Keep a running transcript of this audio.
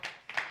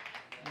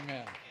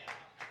Amen.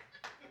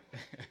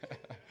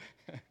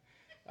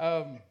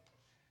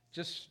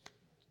 Just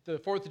the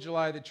 4th of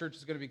July, the church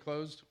is going to be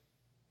closed.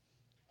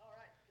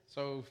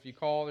 So if you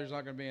call, there's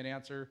not going to be an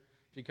answer.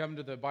 If you come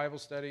to the Bible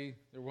study,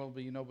 there will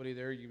be nobody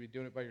there. You'll be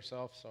doing it by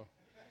yourself. So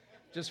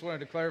just wanted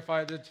to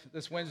clarify that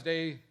this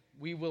Wednesday,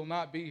 we will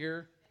not be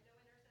here.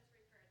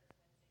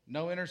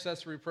 No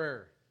intercessory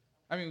prayer.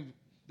 I mean,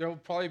 there will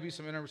probably be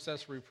some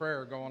intercessory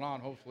prayer going on,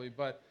 hopefully,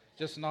 but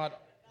just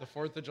not the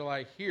 4th of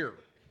July here.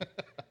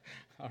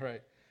 All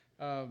right.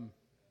 Home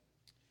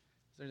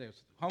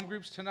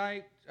groups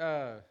tonight.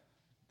 The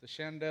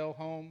Shandell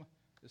home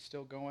is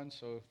still going,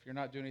 so if you're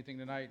not doing anything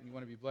tonight and you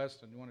want to be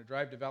blessed and you want to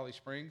drive to Valley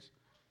Springs,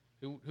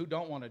 who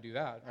don't want to do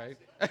that, right?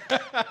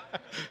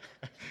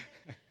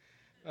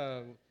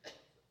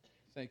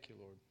 Thank you,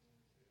 Lord.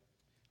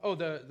 Oh,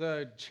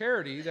 the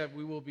charity that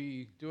we will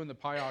be doing the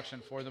pie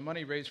auction for, the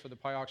money raised for the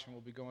pie auction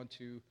will be going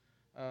to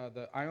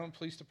the Ione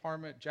Police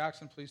Department,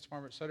 Jackson Police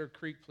Department, Sutter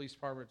Creek Police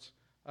Department's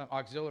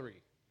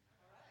auxiliary.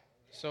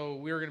 So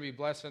we're going to be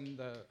blessing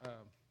the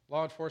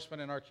law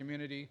enforcement in our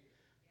community.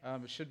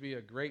 It should be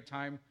a great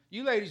time.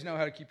 You ladies know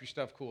how to keep your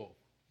stuff cool.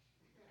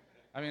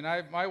 I mean,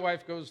 my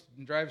wife goes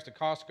and drives to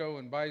Costco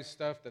and buys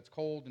stuff that's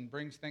cold and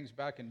brings things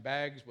back in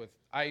bags with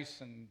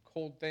ice and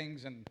cold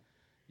things, and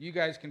you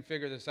guys can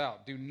figure this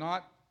out. Do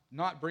not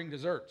bring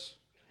desserts.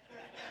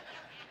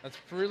 That's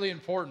really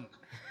important.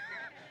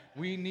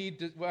 We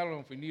need, well, I don't know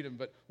if we need them,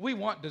 but we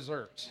want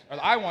desserts. Or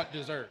I want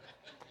dessert.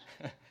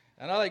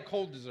 And I like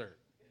cold dessert.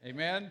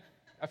 Amen?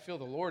 I feel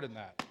the Lord in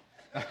that.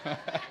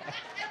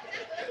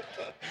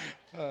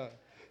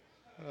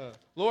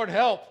 Lord,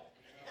 help.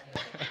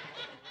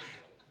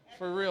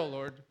 For real,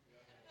 Lord.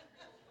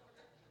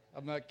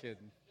 I'm not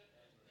kidding.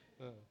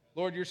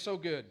 Lord, you're so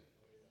good.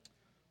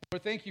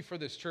 Lord, thank you for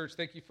this church.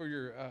 Thank you for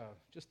your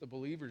just the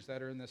believers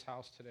that are in this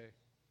house today.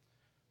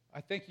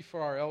 I thank you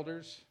for our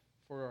elders,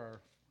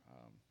 for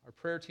our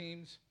prayer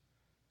teams.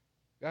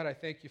 God, I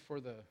thank you for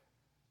the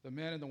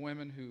men and the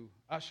women who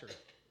usher.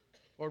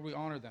 Lord, we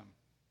honor them.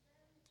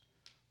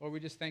 Lord, we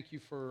just thank you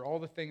for all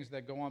the things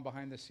that go on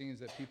behind the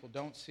scenes that people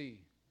don't see.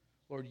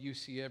 Lord, you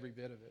see every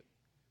bit of it.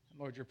 And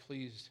Lord, you're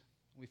pleased.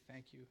 We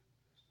thank you.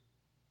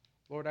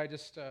 Lord, I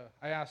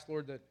asked,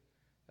 Lord, that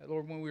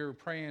Lord, when we were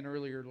praying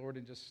earlier, Lord,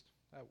 and just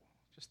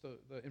the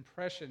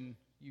impression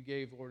you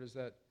gave, Lord, is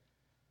that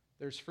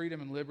there's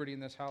freedom and liberty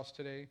in this house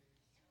today.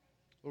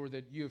 Lord,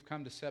 that you have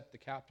come to set the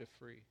captive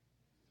free.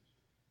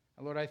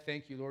 And Lord, I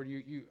thank you, Lord.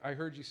 I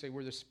heard you say,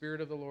 where the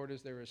Spirit of the Lord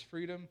is, there is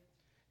freedom,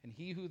 and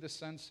he who the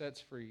Son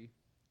sets free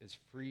is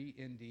free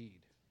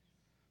indeed.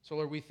 So,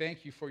 Lord, we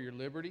thank you for your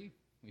liberty.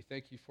 We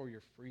thank you for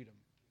your freedom.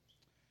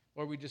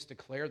 Lord, we just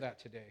declare that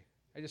today.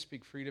 I just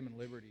speak freedom and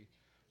liberty.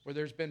 Where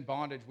there's been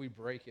bondage, we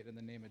break it in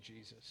the name of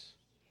Jesus.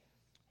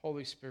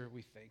 Holy Spirit,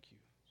 we thank you.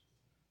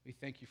 We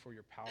thank you for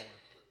your power.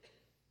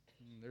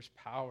 There's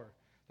power.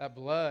 That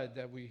blood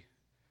that we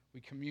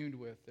communed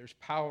with, there's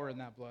power in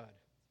that blood.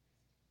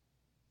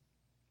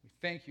 We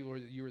thank you,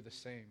 Lord, that you are the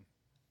same.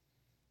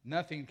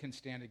 Nothing can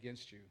stand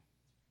against you.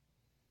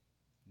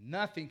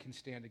 Nothing can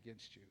stand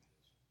against you.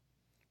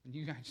 When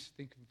you guys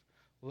think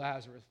of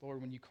Lazarus,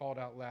 Lord, when you called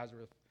out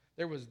Lazarus,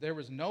 there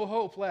was no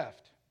hope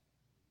left.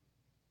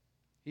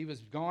 He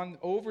was gone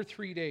over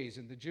 3 days.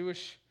 In the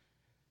Jewish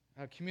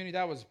community,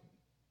 that was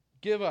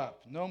give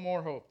up, no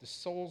more hope. The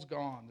soul's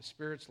gone, the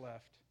spirit's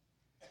left.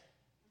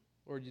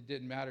 Lord, it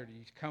didn't matter to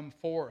you. Come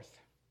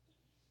forth.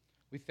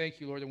 We thank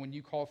you, Lord, that when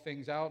you call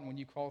things out and when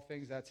you call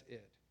things, that's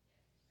it.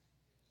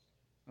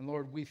 And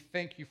Lord, we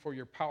thank you for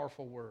your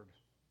powerful word.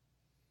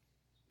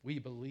 We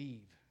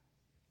believe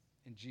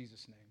in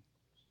Jesus' name.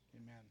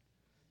 Amen.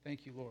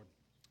 Thank you, Lord.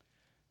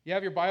 You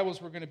have your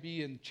Bibles. We're going to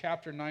be in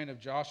chapter 9 of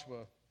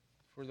Joshua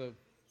for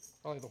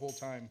probably the whole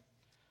time.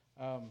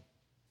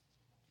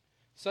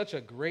 Such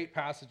a great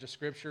passage of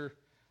Scripture.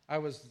 I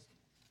was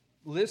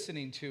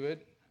listening to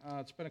it.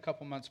 It's been a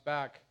couple months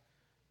back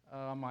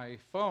on my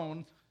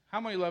phone. How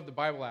many love the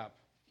Bible app?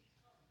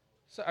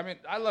 So, I mean,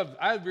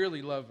 I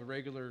really love a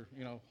regular,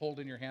 hold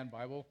in your hand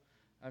Bible.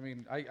 I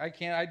mean, I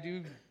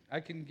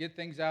can get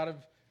things out of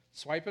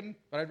swiping,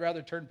 but I'd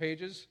rather turn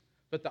pages.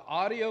 But the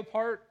audio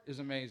part is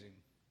amazing.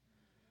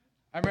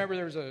 I remember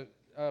there was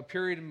a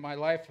period in my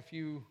life a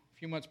few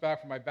months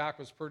back where my back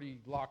was pretty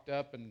locked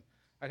up, and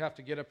I'd have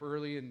to get up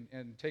early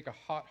and take a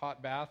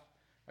hot bath.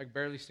 I could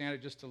barely stand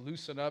it just to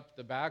loosen up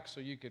the back so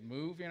you could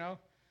move, and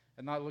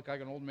not look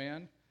like an old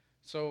man.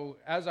 So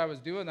as I was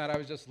doing that, I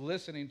was just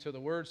listening to the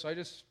word. So I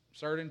just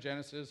started in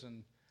Genesis,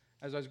 and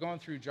as I was going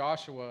through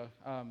Joshua,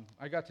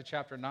 I got to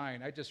chapter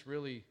 9. I just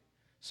really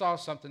saw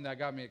something that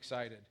got me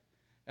excited,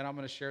 and I'm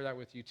going to share that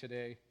with you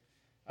today.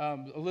 A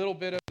little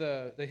bit of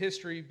the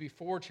history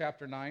before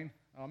chapter 9.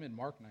 Oh, I'm in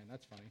Mark 9.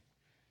 That's funny.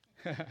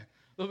 A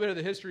little bit of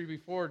the history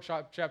before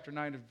chapter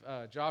 9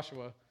 of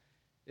Joshua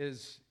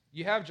is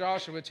you have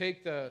Joshua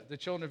take the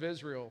children of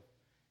Israel,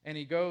 and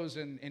he goes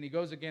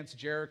against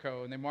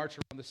Jericho, and they march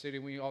around the city.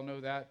 We all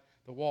know that.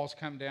 The walls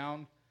come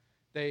down.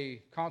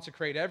 They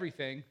consecrate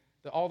everything.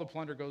 All the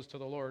plunder goes to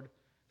the Lord,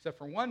 except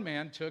for one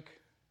man took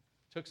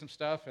some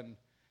stuff, and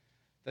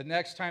The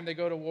next time they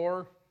go to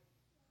war,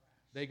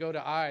 they go to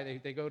Ai.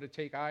 They go to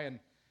take Ai,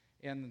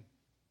 and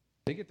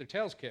they get their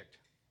tails kicked.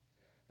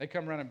 They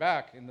come running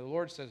back, and the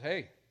Lord says,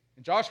 hey.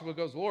 And Joshua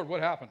goes, Lord,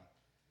 what happened?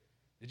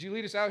 Did you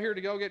lead us out here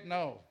to go get?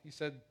 No. He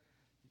said,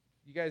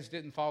 you guys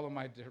didn't follow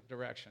my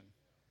direction.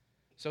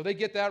 So they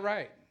get that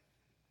right.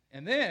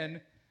 And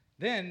then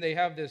they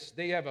have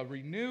a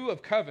renew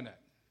of covenant.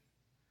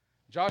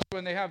 Joshua,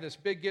 and they have this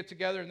big get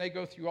together, and they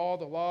go through all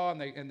the law,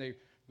 and they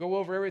go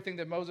over everything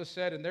that Moses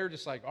said, and they're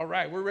just like, all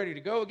right, we're ready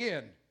to go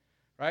again,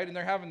 right? And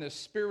they're having this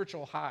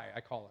spiritual high, I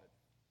call it.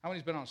 How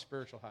many's been on a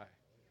spiritual high?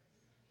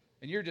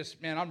 And you're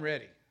just, man, I'm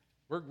ready.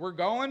 We're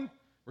going,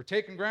 we're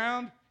taking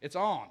ground, it's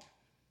on.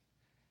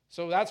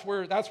 So that's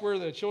where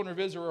the children of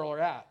Israel are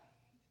at.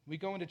 We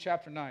go into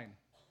chapter 9.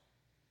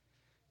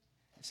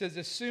 It says,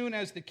 as soon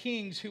as the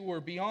kings who were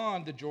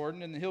beyond the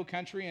Jordan in the hill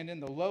country and in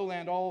the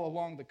lowland all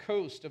along the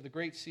coast of the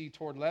great sea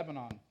toward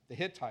Lebanon, the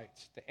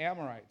Hittites, the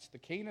Amorites, the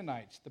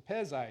Canaanites, the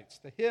Perizzites,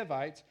 the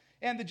Hivites,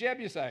 and the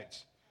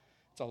Jebusites.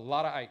 It's a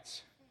lot of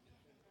ites.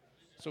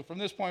 So from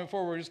this point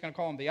forward, we're just going to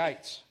call them the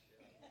ites.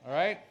 All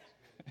right?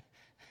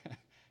 It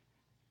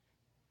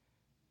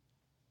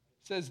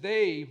says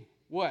they,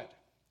 what?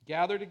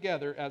 Gather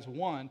together as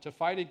one to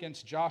fight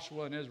against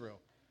Joshua and Israel.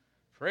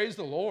 Praise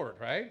the Lord,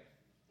 right?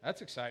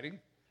 That's exciting.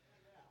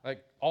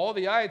 Like, all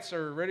the ites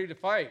are ready to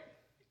fight,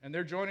 and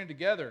they're joining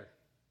together.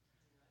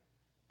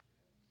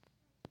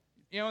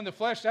 You know, in the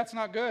flesh, that's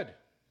not good.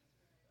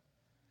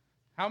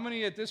 How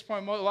many at this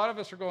point, a lot of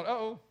us are going,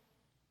 uh-oh,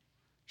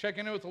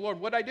 checking in with the Lord.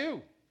 What'd I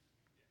do?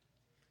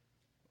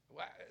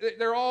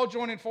 They're all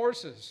joining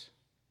forces,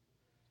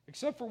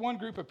 except for one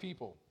group of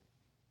people,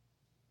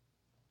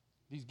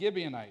 these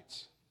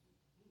Gibeonites.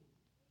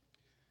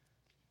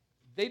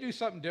 They do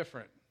something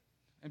different.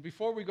 And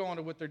before we go on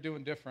to what they're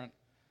doing different,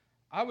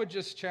 I would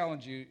just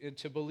challenge you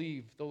to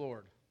believe the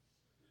Lord.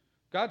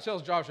 God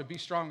tells Joshua, be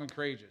strong and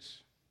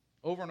courageous.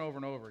 Over and over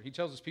and over. He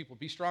tells his people,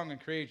 be strong and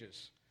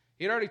courageous.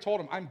 He had already told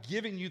them, I'm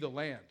giving you the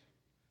land.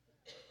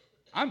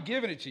 I'm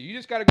giving it to you. You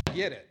just got to go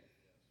get it.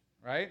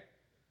 Right?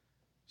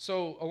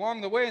 So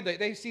along the way,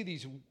 they see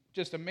these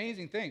just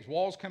amazing things.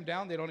 Walls come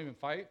down. They don't even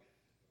fight.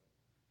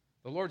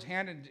 The Lord's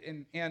hand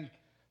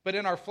but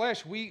in our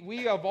flesh, we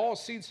have all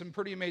seen some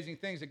pretty amazing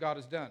things that God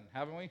has done,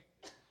 haven't we?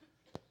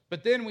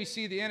 But then we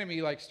see the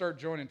enemy start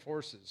joining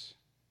forces.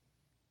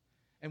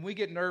 And we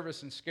get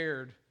nervous and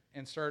scared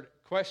and start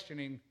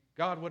questioning,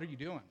 God, what are you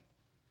doing?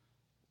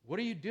 What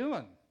are you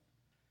doing?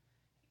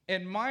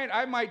 And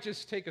I might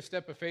just take a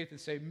step of faith and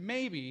say,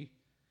 maybe,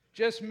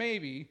 just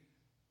maybe,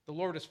 the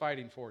Lord is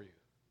fighting for you.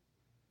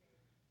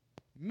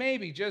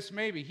 Maybe, just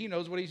maybe, he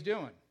knows what he's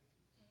doing.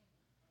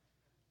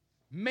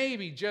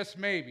 Maybe, just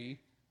maybe,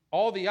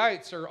 all the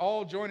ites are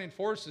all joining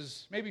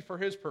forces, maybe for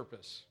his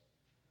purpose.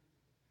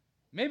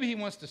 Maybe he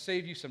wants to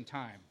save you some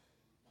time.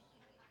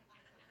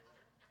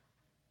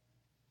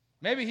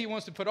 Maybe he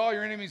wants to put all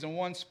your enemies in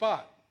one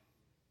spot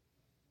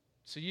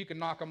so you can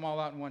knock them all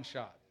out in one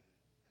shot.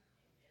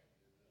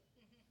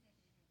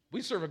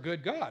 We serve a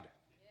good God.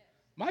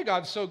 My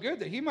God's so good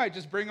that he might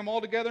just bring them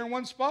all together in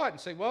one spot and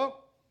say,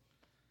 well,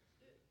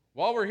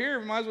 while we're here,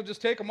 we might as well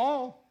just take them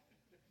all.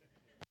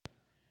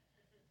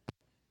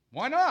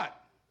 Why not?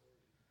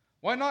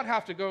 Why not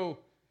have to go,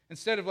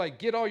 instead of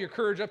get all your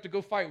courage up to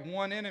go fight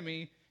one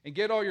enemy and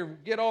get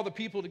all the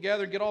people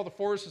together and get all the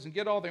forces and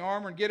get all the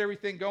armor and get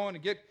everything going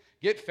and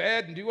get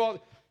fed and do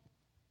all,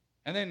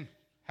 and then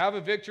have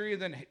a victory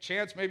and then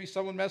chance maybe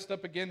someone messed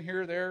up again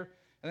here or there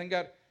and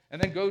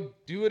then go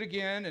do it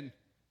again. And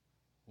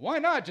why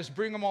not just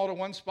bring them all to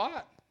one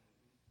spot?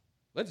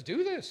 Let's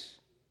do this.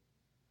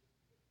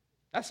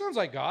 That sounds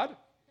like God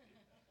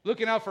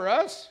looking out for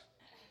us.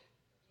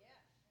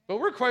 But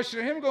we're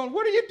questioning him going,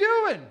 what are you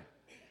doing?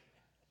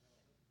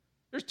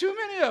 There's too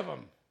many of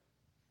them.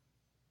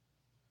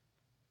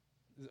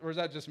 Or is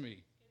that just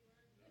me?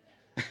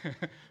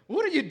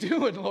 What are you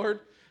doing,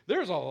 Lord?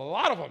 There's a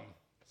lot of them.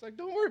 It's like,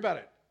 don't worry about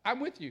it. I'm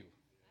with you.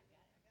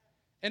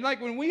 And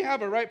when we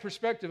have a right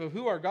perspective of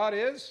who our God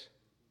is,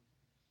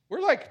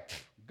 we're like,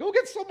 go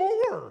get some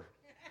more.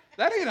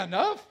 That ain't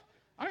enough.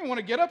 I don't want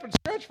to get up and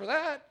stretch for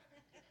that.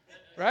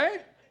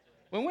 Right?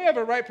 When we have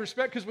a right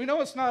perspective, because we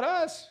know it's not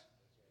us,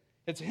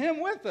 it's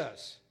him with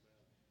us.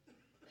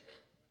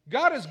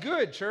 God is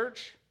good,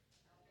 church.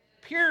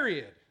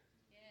 Period.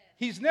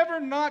 He's never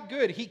not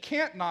good. He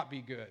can't not be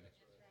good.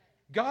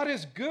 God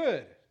is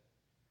good.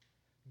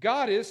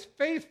 God is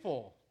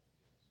faithful.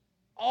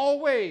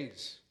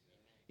 Always.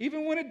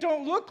 Even when it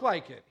don't look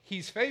like it,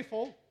 he's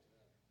faithful.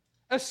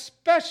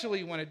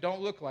 Especially when it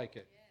don't look like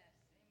it.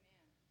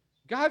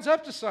 God's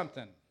up to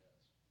something.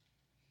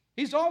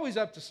 He's always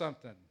up to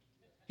something.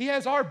 He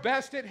has our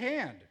best at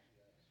hand.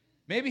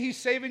 Maybe he's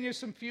saving you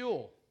some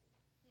fuel.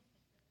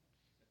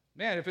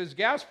 Man, if his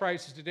gas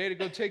prices today to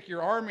go take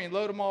your army and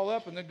load them all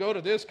up and then go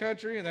to this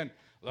country and then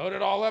load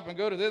it all up and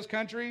go to this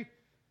country,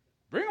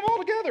 bring them all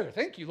together.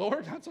 Thank you,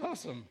 Lord. That's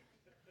awesome.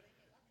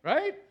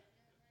 Right?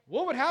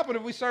 What would happen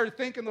if we started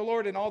thanking the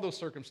Lord in all those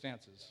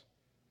circumstances?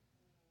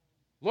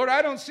 Lord,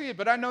 I don't see it,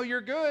 but I know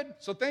you're good,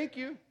 so thank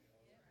you.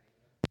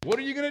 What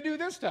are you going to do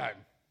this time?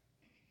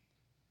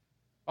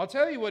 I'll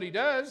tell you what he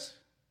does.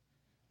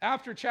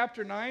 After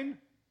chapter 9,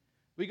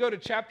 we go to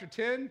chapter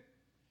 10.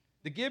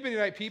 The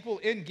Gibeonite people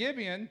in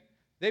Gibeon,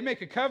 they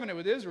make a covenant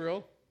with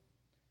Israel.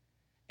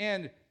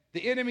 And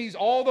the enemies,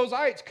 all those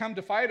ites, come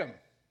to fight them.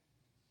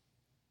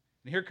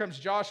 And here comes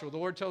Joshua. The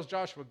Lord tells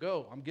Joshua,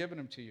 go, I'm giving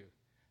them to you.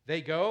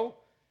 They go,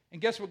 and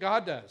guess what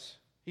God does?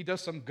 He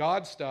does some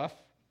God stuff.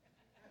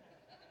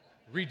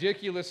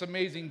 Ridiculous,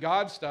 amazing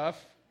God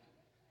stuff.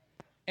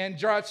 And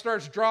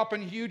starts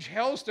dropping huge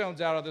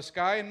hailstones out of the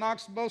sky and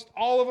knocks most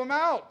all of them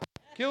out.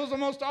 Kills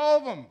almost all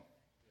of them.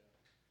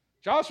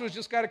 Joshua's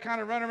just got to kind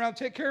of run around and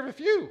take care of a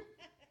few.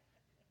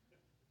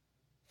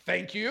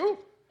 Thank you.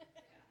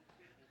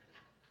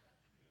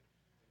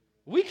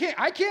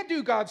 I can't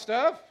do God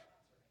stuff,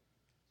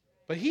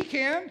 but he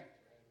can.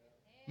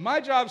 My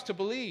job's to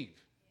believe.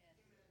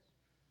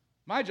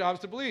 My job's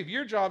to believe.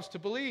 Your job's to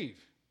believe.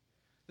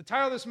 The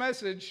title of this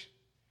message,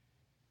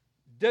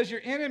 does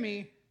your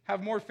enemy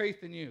have more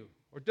faith than you?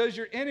 Or does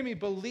your enemy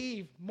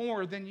believe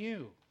more than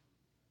you?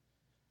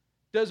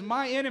 Does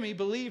my enemy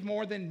believe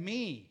more than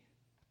me?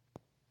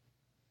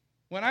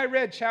 When I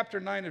read chapter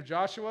 9 of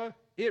Joshua,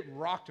 it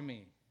rocked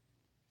me.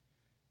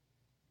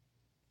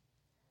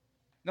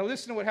 Now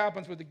listen to what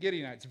happens with the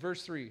Gibeonites,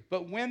 verse 3.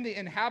 But when the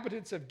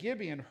inhabitants of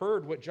Gibeon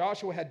heard what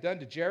Joshua had done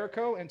to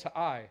Jericho and to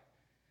Ai,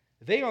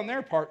 they on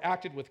their part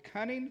acted with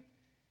cunning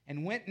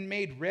and went and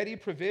made ready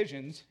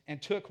provisions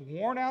and took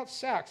worn-out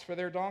sacks for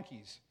their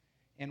donkeys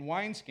and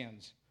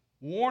wineskins,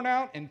 worn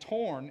out and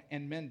torn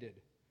and mended,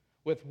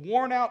 with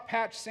worn-out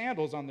patched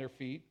sandals on their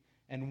feet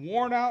and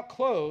worn-out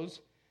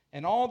clothes,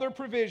 and all their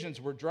provisions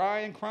were dry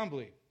and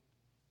crumbly.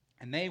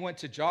 And they went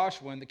to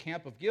Joshua in the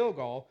camp of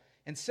Gilgal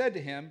and said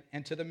to him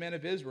and to the men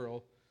of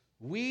Israel,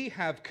 we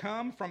have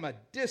come from a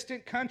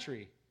distant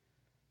country,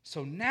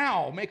 so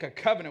now make a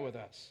covenant with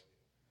us.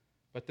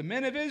 But the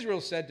men of Israel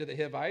said to the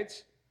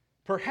Hivites,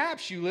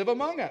 perhaps you live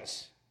among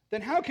us.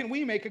 Then how can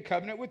we make a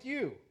covenant with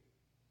you?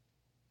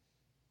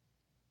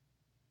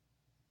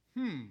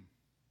 Do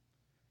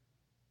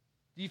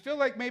you feel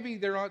like maybe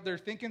they're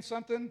thinking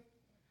something?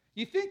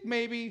 You think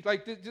maybe,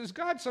 like, does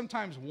God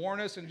sometimes warn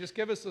us and just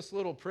give us this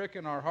little prick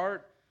in our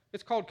heart?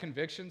 It's called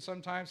conviction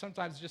sometimes.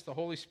 Sometimes it's just the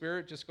Holy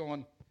Spirit just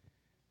going,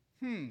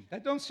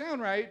 that don't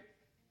sound right.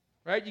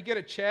 Right? You get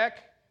a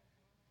check.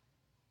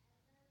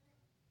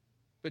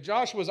 But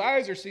Joshua's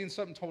eyes are seeing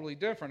something totally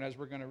different, as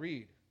we're going to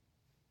read.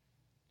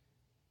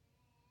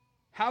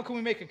 How can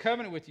we make a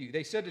covenant with you?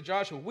 They said to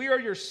Joshua, we are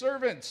your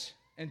servants.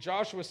 And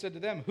Joshua said to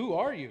them, who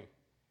are you?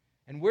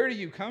 And where do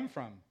you come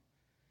from?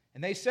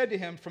 And they said to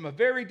him, from a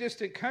very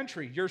distant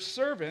country, your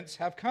servants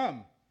have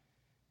come,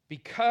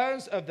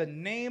 because of the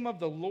name of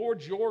the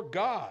Lord your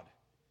God.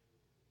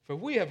 For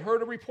we have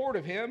heard a report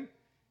of him,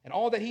 and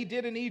all that he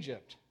did in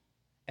Egypt,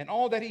 and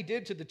all that he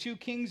did to the two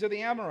kings of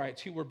the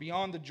Amorites who were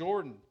beyond the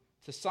Jordan,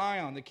 to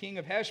Sihon, the king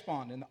of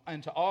Heshbon,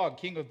 and to Og,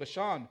 king of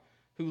Bashan,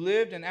 who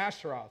lived in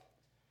Ashtaroth.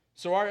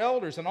 So our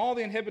elders and all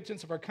the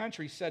inhabitants of our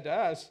country said to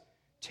us,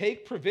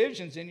 take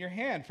provisions in your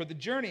hand for the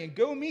journey and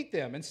go meet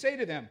them and say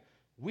to them,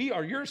 we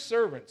are your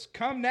servants.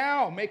 Come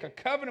now, make a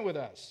covenant with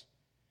us.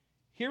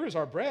 Here is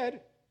our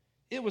bread.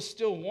 It was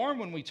still warm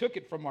when we took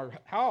it from our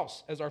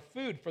house as our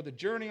food for the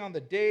journey on the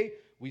day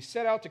we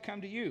set out to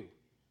come to you.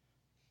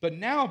 But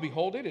now,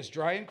 behold, it is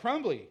dry and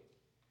crumbly.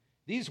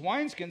 These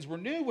wineskins were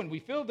new when we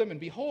filled them, and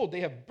behold, they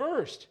have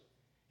burst.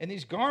 And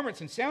these garments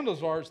and sandals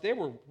of ours, they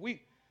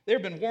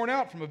have been worn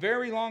out from a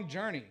very long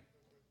journey.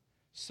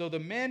 So the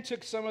men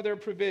took some of their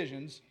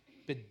provisions,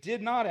 but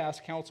did not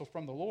ask counsel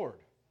from the Lord.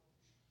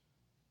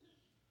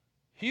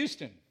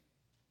 Houston,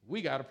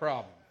 we got a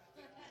problem.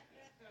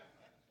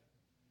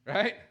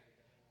 Right?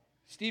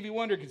 Stevie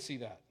Wonder could see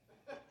that.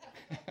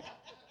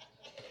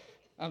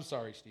 I'm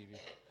sorry, Stevie.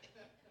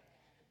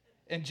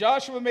 And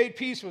Joshua made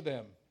peace with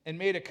them and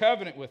made a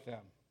covenant with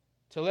them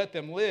to let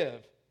them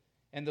live.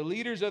 And the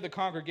leaders of the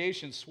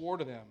congregation swore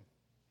to them.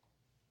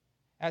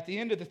 At the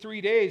end of the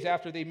 3 days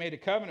after they made a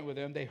covenant with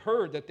them, they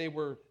heard that they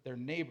were their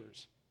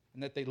neighbors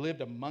and that they lived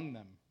among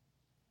them.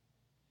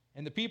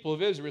 And the people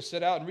of Israel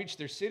set out and reached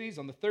their cities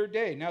on the third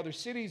day. Now their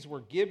cities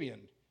were Gibeon,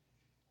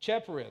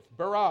 Chephirith,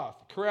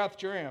 Baarath,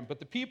 Kiriath-Jearim. But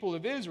the people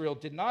of Israel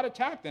did not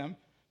attack them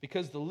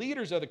because the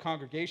leaders of the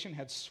congregation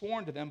had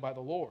sworn to them by the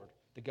Lord,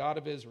 the God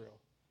of Israel.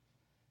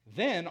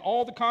 Then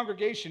all the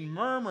congregation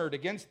murmured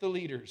against the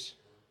leaders.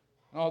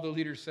 And all the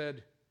leaders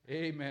said,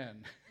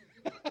 amen.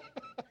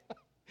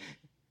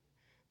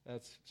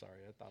 Sorry,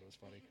 I thought it was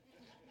funny.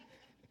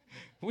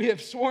 We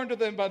have sworn to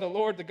them by the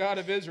Lord, the God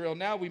of Israel.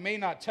 Now we may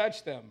not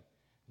touch them.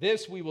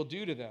 This we will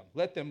do to them.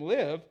 Let them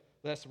live,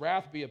 lest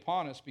wrath be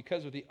upon us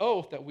because of the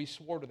oath that we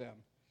swore to them.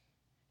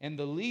 And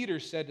the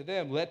leaders said to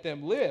them, let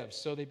them live.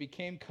 So they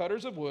became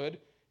cutters of wood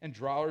and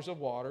drawers of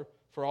water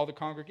for all the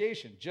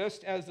congregation,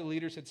 just as the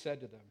leaders had said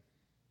to them.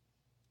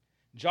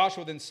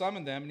 Joshua then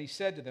summoned them, and he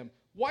said to them,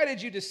 why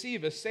did you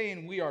deceive us,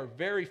 saying we are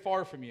very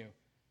far from you,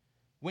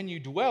 when you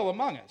dwell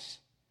among us?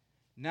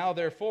 Now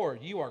therefore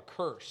you are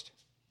cursed.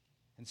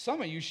 And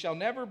some of you shall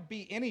never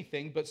be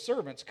anything but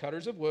servants,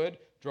 cutters of wood,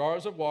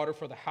 drawers of water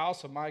for the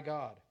house of my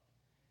God.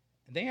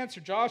 And they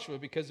answered Joshua,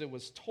 because it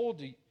was told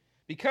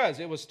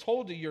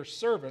to your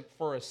servant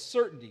for a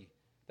certainty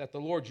that the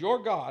Lord your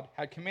God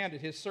had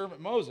commanded his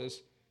servant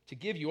Moses to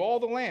give you all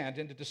the land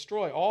and to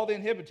destroy all the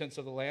inhabitants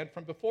of the land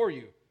from before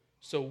you.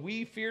 So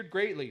we feared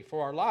greatly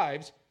for our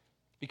lives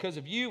because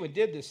of you and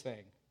did this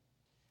thing.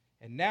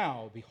 And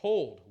now,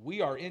 behold,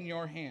 we are in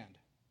your hand.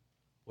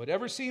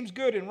 Whatever seems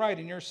good and right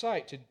in your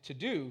sight to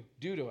do,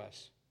 do to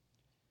us.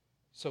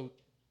 So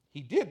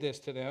he did this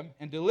to them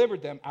and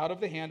delivered them out of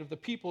the hand of the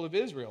people of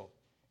Israel.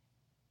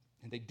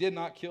 And they did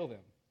not kill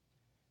them.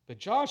 But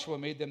Joshua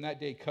made them that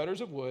day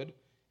cutters of wood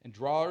and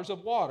drawers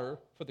of water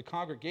for the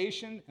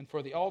congregation and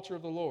for the altar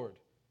of the Lord.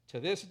 To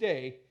this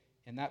day,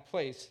 in that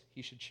place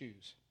he should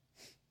choose.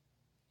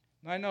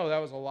 And I know that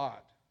was a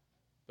lot,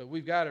 but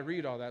we've got to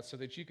read all that so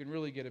that you can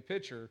really get a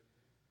picture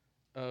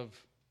of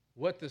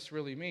what this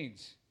really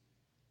means.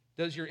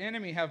 Does your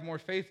enemy have more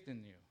faith than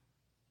you?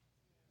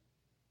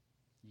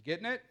 You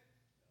getting it?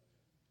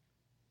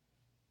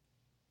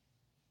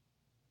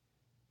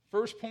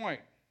 First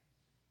point,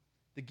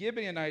 the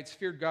Gibeonites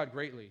feared God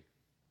greatly.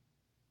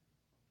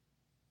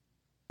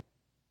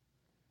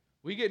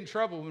 We get in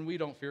trouble when we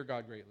don't fear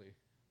God greatly.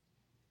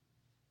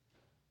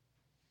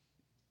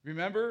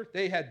 Remember,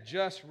 they had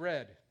just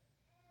read.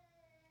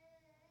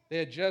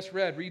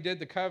 Redid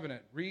the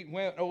covenant,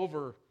 went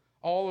over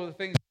all of the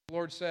things the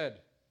Lord said.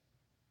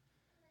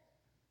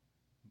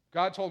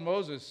 God told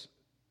Moses,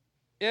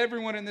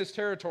 everyone in this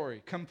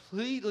territory,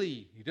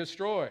 completely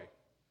destroy.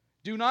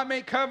 Do not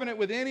make covenant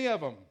with any of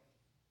them.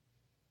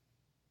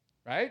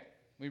 Right?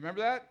 We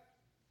remember that?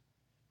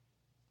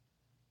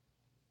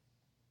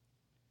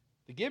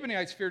 The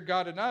Gibeonites feared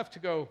God enough to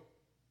go,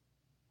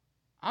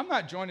 I'm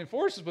not joining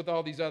forces with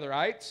all these other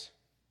ites.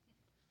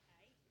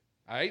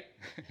 Right?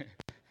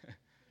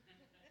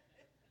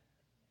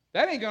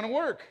 That ain't going to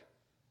work.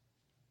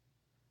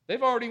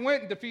 They've already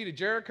went and defeated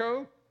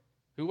Jericho,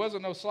 who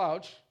wasn't no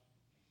slouch.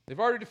 They've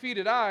already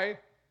defeated Ai.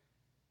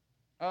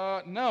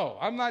 No,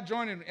 I'm not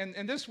joining.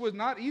 And this was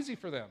not easy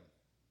for them.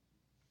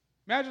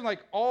 Imagine like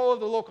all of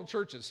the local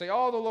churches, say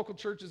all the local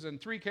churches in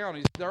 3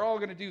 counties, they're all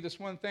going to do this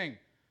one thing.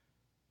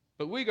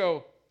 But we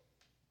go,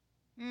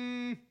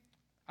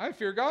 I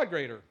fear God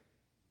greater.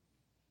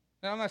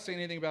 Now, I'm not saying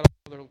anything about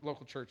other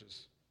local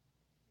churches.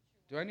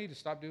 Do I need to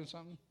stop doing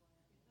something?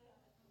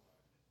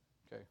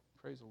 Okay,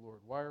 praise the Lord.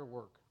 Wire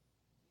work.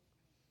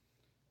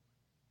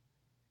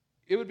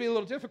 It would be a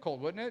little difficult,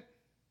 wouldn't it?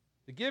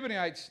 The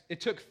Gibeonites, it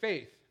took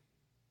faith.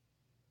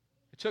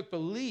 It took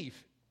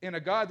belief in a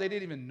God they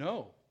didn't even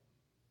know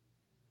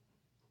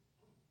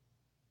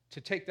to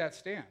take that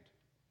stand.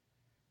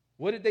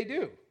 What did they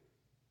do?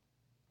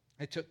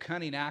 It took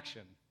cunning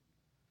action.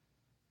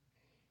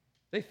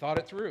 They thought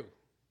it through.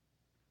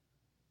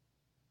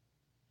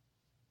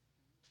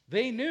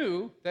 They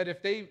knew that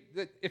if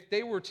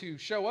they were to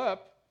show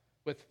up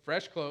with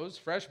fresh clothes,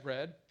 fresh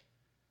bread,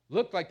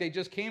 looked like they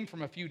just came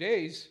from a few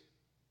days,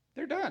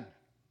 they're done.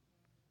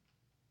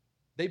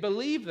 They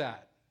believe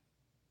that.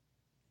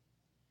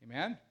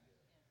 Amen?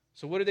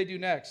 So what did they do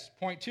next?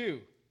 Point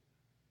 2.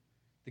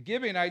 The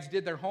Gibeonites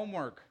did their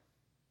homework.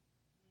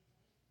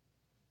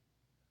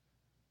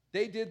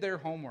 They did their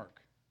homework.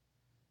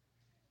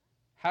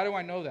 How do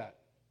I know that?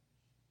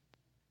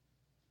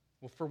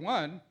 Well, for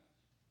one,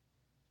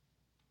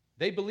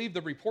 they believed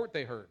the report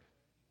they heard.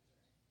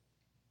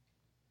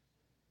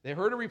 They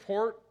heard a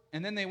report,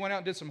 and then they went out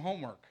and did some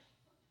homework.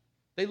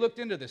 They looked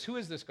into this. Who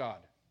is this God?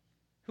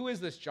 Who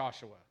is this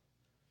Joshua?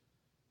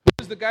 Who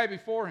is the guy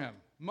before him?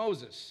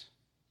 Moses.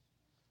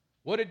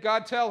 What did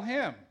God tell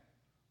him?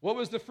 What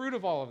was the fruit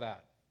of all of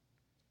that?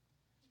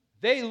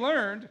 They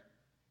learned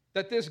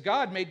that this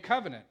God made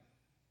covenant.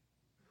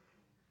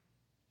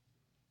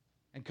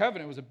 And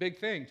covenant was a big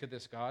thing to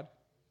this God.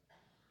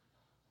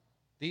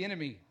 The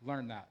enemy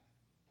learned that.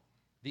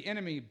 The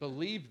enemy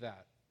believed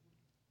that.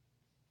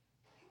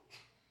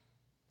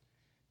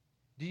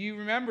 Do you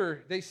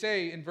remember, they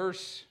say in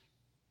verse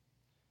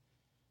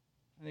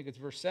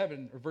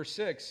 7 or verse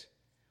 6,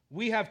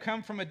 we have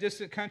come from a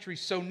distant country,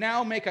 so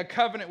now make a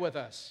covenant with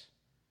us.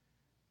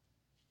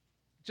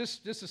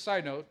 Just a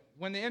side note,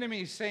 when the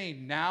enemy is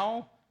saying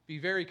now, be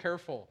very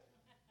careful.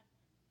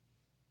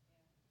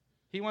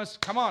 He wants,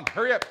 come on,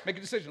 hurry up, make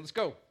a decision, let's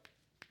go.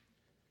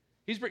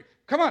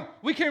 Come on,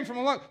 we came from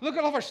look at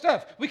all of our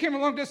stuff. We came a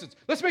long distance.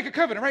 Let's make a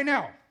covenant right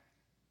now.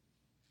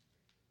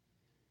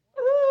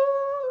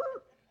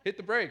 Hit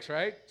the brakes,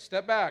 right?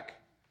 Step back.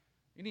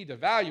 You need to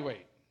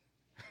evaluate.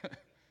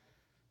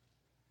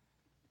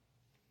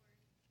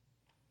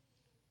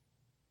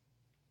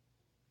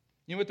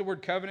 You know what the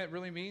word covenant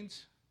really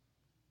means?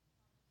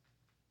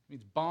 It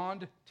means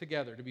bond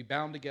together, to be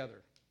bound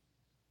together.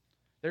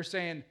 They're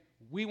saying,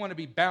 we want to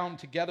be bound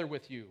together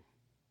with you.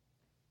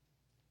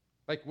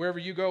 Like wherever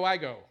you go, I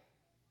go.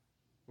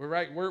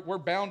 We're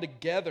bound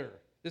together.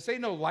 This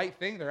ain't no light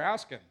thing they're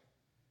asking.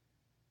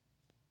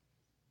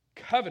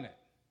 Covenant.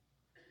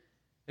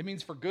 It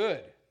means for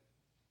good.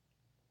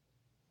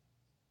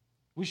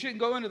 We shouldn't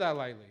go into that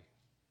lightly.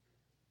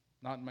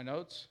 Not in my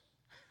notes.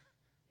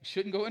 You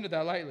shouldn't go into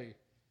that lightly.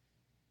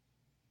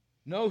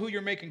 Know who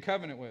you're making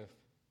covenant with.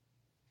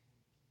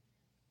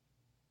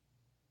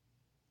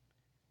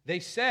 They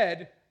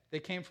said they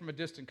came from a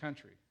distant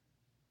country.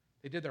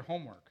 They did their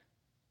homework.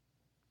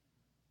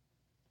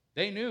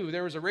 They knew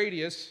there was a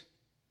radius,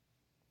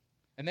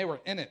 and they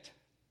were in it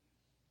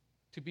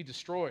to be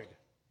destroyed.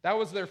 That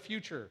was their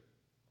future.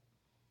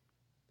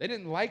 They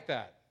didn't like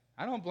that.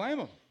 I don't blame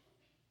them.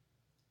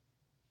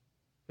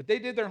 But they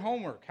did their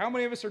homework. How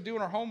many of us are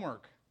doing our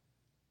homework?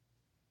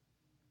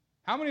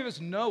 How many of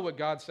us know what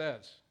God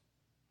says?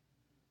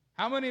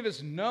 How many of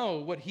us know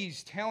what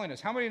He's telling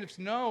us? How many of us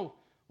know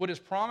what His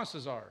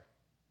promises are?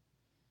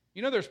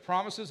 You know there's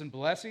promises and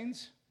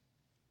blessings?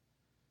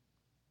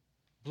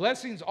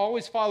 Blessings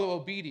always follow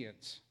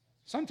obedience.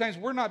 Sometimes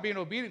we're not being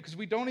obedient because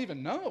we don't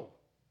even know.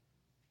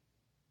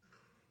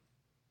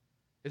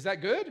 Is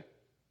that good?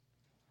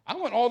 I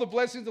want all the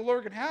blessings the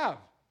Lord can have.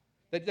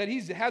 That He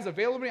has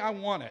available to me, I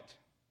want it.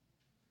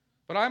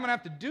 But I'm going to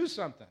have to do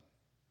something.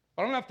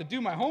 But I'm going to have to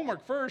do my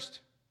homework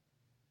first.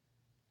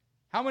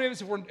 How many of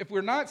us, if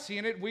we're not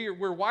seeing it,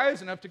 we're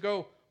wise enough to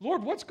go,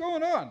 Lord, what's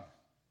going on?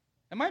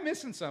 Am I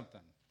missing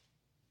something?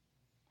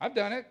 I've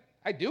done it.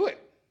 I do it.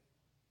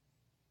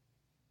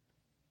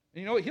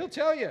 And you know what? He'll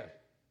tell you.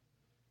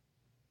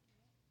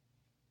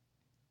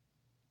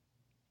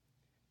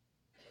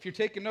 If you're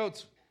taking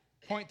notes,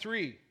 point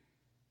 3.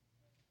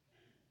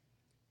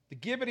 The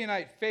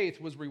Gibeonite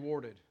faith was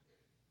rewarded.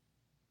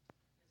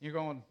 You're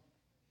going,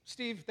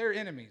 Steve, they're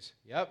enemies.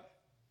 Yep.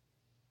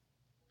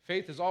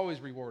 Faith is always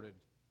rewarded.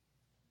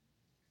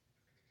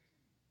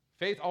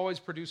 Faith always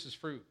produces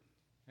fruit,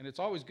 and it's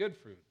always good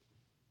fruit.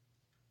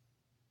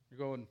 You're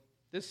going,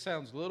 this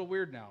sounds a little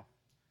weird now.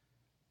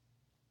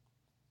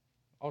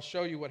 I'll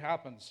show you what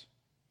happens.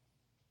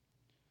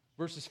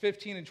 Verses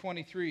 15 and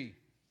 23.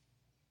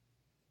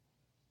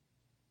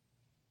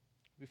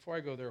 Before I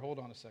go there, hold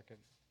on a second.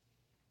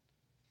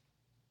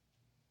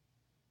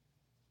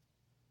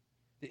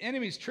 The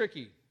enemy's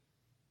tricky.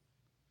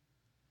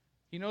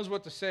 He knows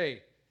what to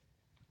say.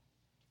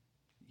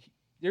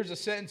 There's a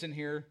sentence in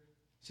here.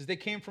 It says, they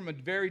came from a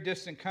very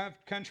distant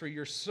country.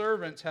 Your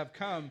servants have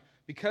come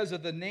because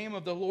of the name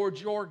of the Lord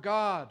your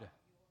God.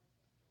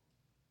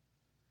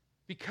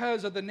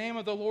 Because of the name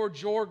of the Lord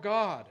your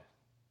God.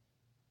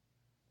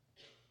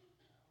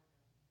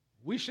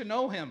 We should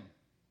know Him.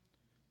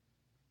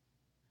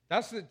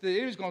 That's the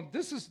enemy's going,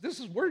 this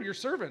is we're your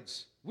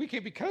servants. We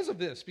came because of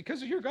this,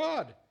 because of your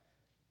God.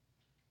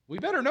 We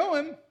better know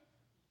Him.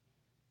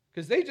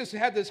 Because they just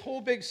had this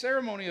whole big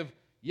ceremony of,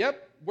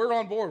 yep, we're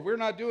on board. We're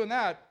not doing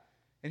that.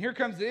 And here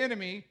comes the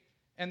enemy,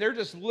 and they're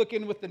just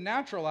looking with the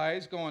natural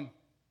eyes going,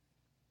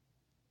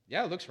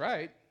 yeah, it looks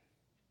right.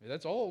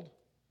 That's old.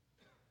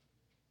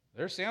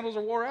 Their sandals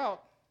are wore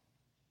out.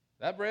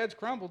 That bread's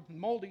crumbled and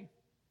moldy.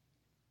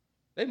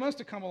 They must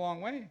have come a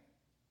long way.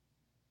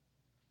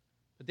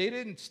 But they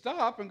didn't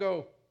stop and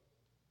go,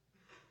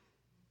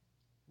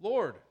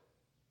 Lord.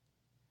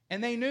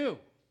 And they knew.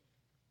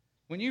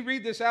 When you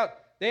read this out,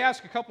 they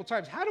ask a couple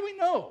times, how do we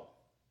know?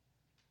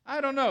 I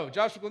don't know.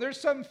 Joshua goes, there's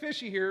something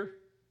fishy here.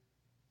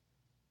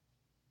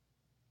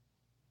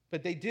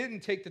 But they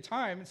didn't take the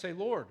time and say,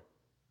 Lord,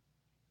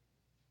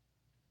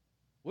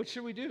 what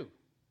should we do?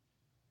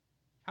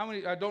 How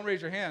many, don't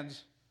raise your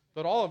hands,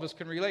 but all of us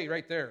can relate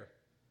right there.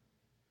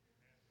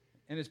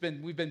 And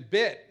we've been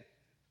bit.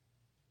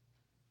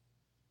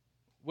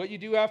 What you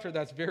do after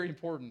that's very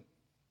important.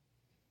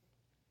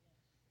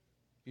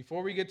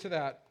 Before we get to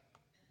that,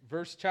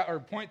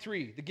 point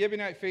 3, the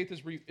Gibeonite faith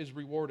is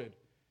rewarded.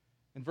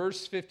 In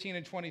verse 15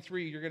 and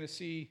 23, you're going to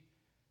see,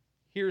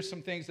 here's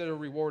some things that are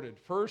rewarded.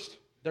 First,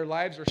 their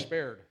lives are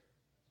spared.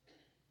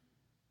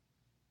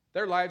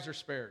 Their lives are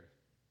spared.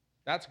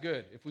 That's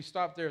good. If we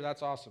stop there,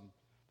 that's awesome.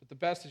 But the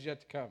best is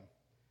yet to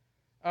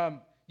come.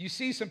 You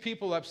see some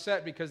people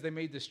upset because they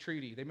made this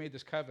treaty. They made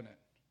this covenant.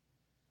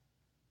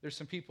 There's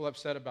some people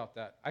upset about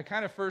that.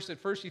 At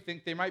first you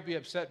think they might be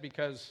upset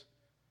because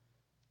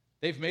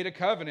they've made a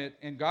covenant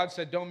and God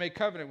said don't make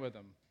covenant with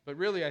them. But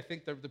really I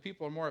think the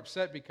people are more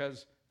upset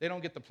because they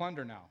don't get the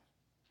plunder now.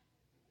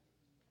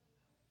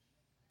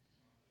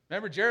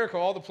 Remember Jericho,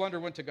 all the plunder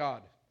went to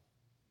God.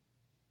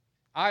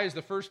 Ai is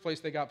the first place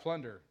they got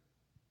plunder.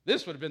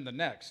 This would have been the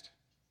next.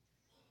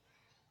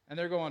 And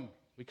they're going,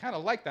 we kind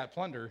of like that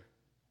plunder.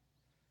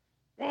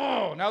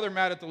 Whoa, now they're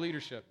mad at the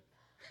leadership.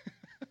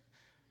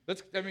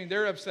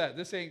 They're upset.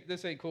 This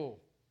ain't cool.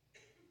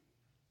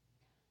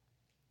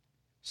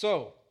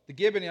 So, the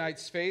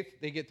Gibeonites' faith,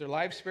 they get their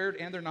lives spared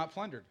and they're not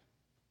plundered.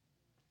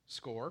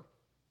 Score.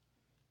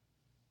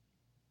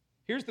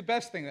 Here's the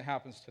best thing that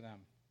happens to them.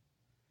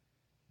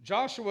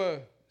 Joshua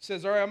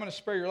says, all right, I'm going to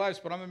spare your lives,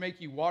 but I'm going to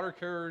make you water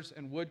carriers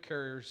and wood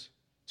carriers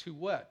to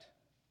what?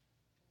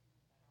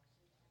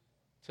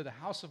 To the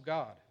house of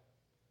God.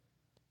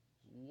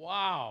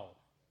 Wow.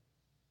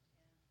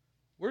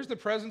 Where's the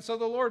presence of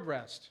the Lord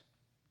rest?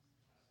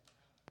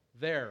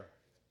 There.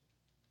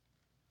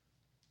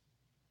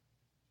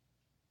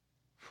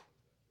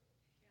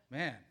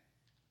 Man.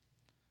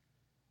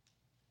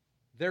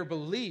 Their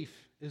belief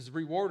is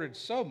rewarded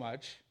so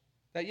much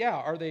That,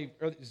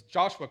 is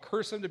Joshua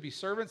cursed them to be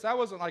servants? That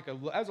wasn't that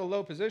was a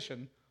low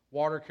position,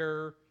 water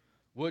carrier,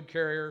 wood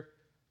carrier.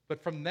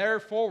 But from there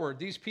forward,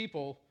 these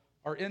people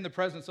are in the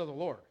presence of the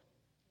Lord.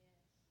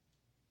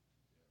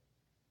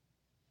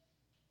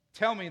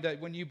 Tell me that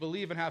when you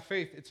believe and have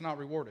faith, it's not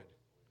rewarded.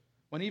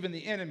 When even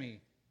the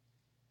enemy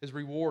is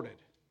rewarded.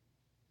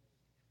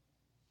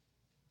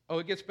 Oh,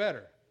 it gets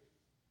better.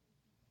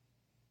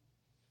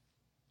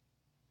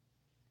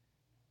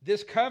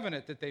 This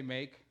covenant that they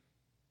make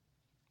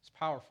is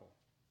powerful.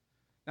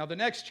 Now, the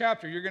next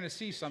chapter, you're going to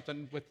see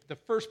something with the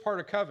first part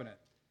of covenant.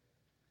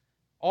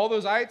 All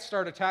those ites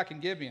start attacking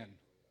Gibeon.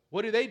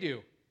 What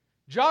do?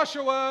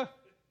 Joshua,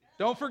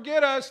 don't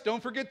forget us.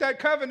 Don't forget that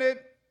covenant.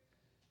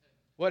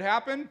 What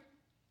happened?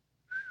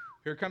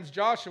 Here comes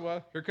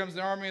Joshua. Here comes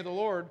the army of the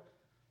Lord.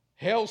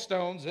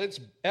 Hailstones. It's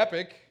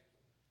epic.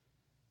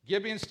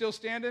 Gibeon still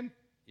standing?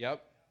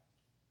 Yep.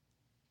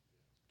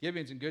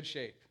 Gibeon's in good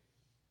shape.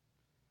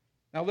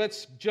 Now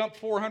let's jump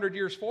 400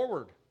 years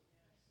forward.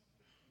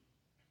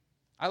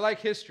 I like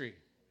history.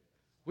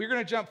 We're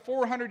going to jump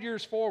 400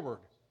 years forward.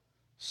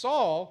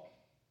 Saul,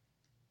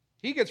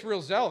 he gets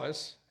real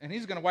zealous, and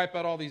he's going to wipe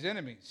out all these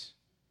enemies.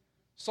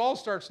 Saul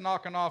starts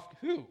knocking off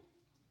who?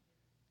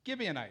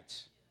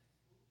 Gibeonites.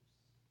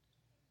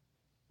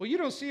 Well, you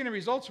don't see any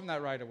results from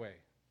that right away.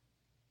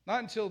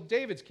 Not until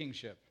David's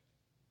kingship.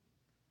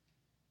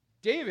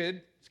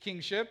 David's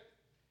kingship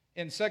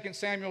in 2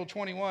 Samuel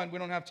 21, we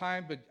don't have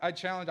time, but I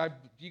challenge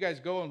you guys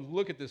go and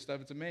look at this stuff.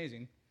 It's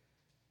amazing.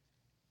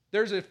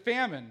 There's a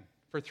famine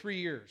for 3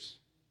 years.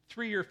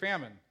 3-year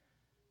famine.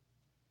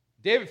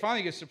 David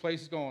finally gets to a place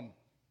he's going,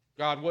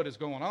 God, what is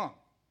going on?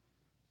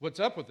 What's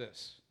up with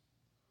this?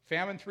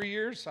 Famine 3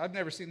 years? I've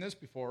never seen this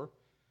before.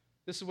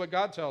 This is what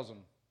God tells him.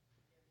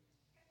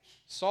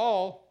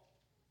 Saul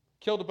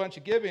killed a bunch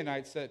of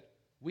Gibeonites that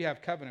we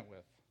have covenant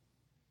with.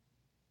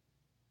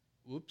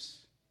 Oops.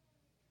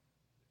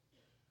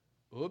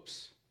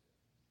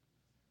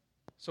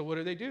 So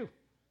what do?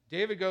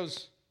 David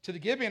goes to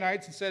the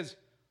Gibeonites and says,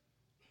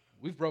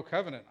 we've broke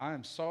covenant. I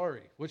am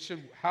sorry.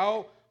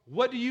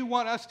 What do you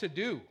want us to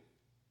do? And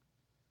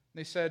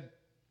they said,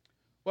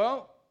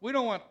 well, we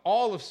don't want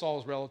all of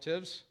Saul's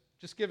relatives.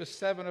 Just give us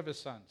 7 of his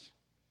sons.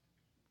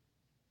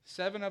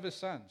 7 of his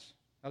sons.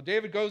 Now,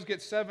 David goes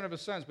get 7 of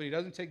his sons, but he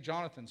doesn't take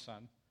Jonathan's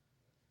son.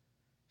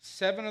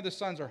 7 of the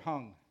sons are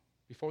hung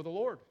before the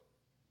Lord,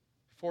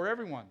 before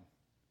everyone.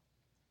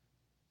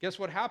 Guess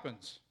what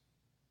happens?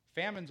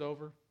 Famine's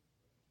over.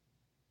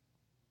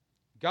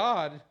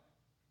 God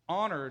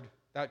honored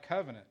that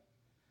covenant.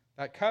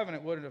 That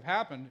covenant wouldn't have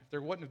happened if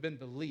there wouldn't have been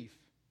belief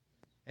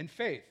and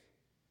faith.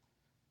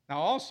 Now,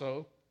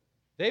 also,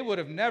 they would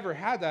have never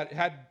had that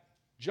had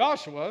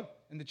Joshua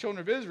and the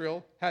children of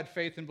Israel had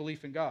faith and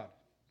belief in God.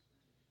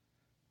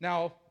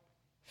 Now,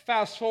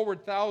 fast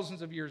forward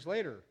thousands of years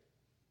later.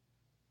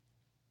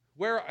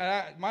 Where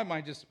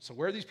are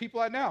these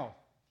people at now?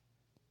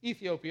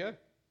 Ethiopia.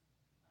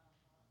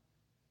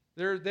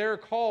 They're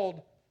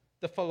called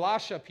the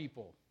Falasha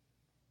people.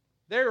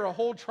 They're a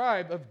whole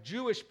tribe of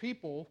Jewish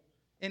people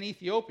in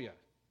Ethiopia.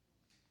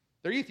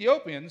 They're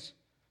Ethiopians.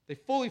 They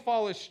fully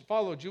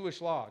follow Jewish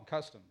law and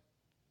custom.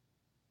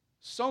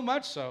 So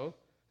much so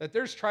that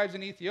there's tribes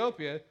in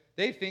Ethiopia,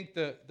 they think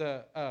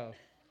the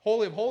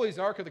Holy of Holies,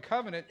 the Ark of the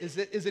Covenant,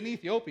 is in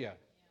Ethiopia.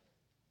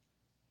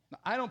 Now,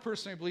 I don't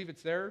personally believe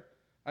it's there.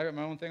 I got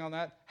my own thing on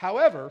that.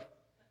 However,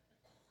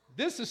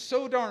 this is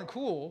so darn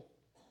cool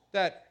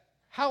that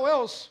how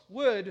else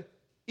would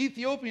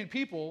Ethiopian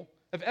people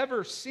have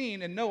ever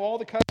seen and know all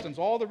the customs,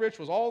 all the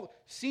rituals,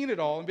 seen it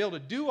all, and be able to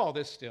do all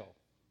this still?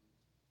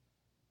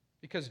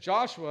 Because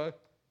Joshua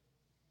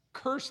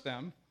cursed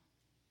them,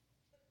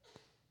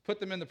 put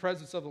them in the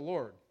presence of the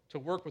Lord to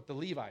work with the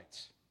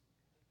Levites.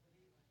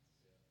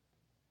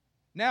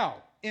 Now,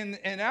 in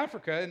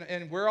Africa,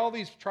 and where all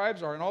these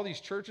tribes are, and all these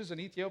churches in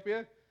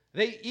Ethiopia,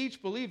 they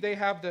each believe they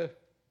have the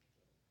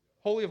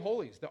Holy of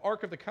Holies, the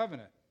Ark of the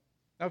Covenant.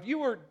 Now,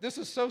 this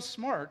is so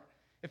smart.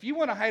 If you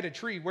want to hide a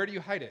tree, where do you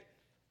hide it?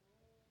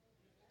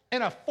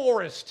 In a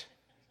forest,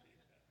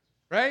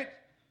 right?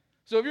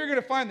 So if you're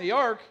going to find the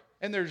Ark,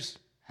 and there's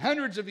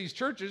hundreds of these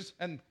churches,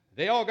 and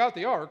they all got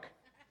the Ark,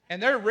 and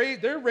they're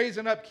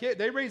raising up kids,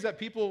 they raise up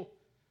people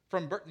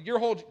from birth, your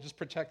whole, just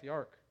protect the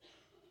Ark.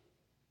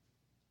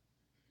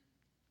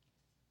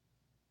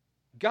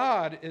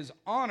 God is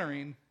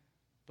honoring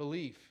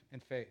belief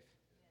and faith.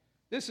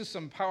 This is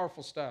some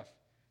powerful stuff.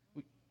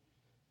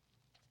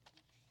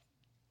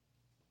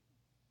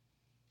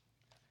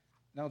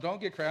 Now,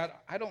 don't get crazy.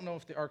 I don't know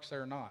if the Ark's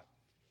there or not.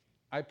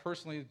 I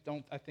personally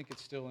don't. I think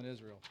it's still in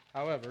Israel.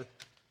 However,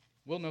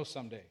 we'll know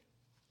someday.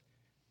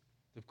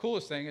 The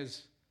coolest thing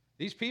is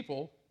these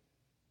people,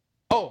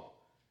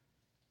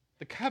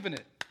 the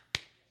covenant.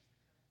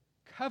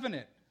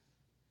 Covenant.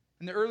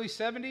 In the early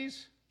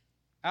 70s,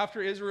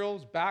 after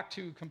Israel's back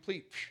to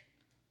complete,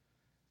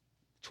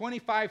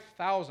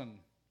 25,000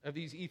 of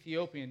these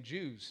Ethiopian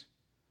Jews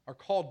are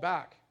called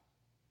back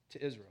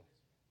to Israel.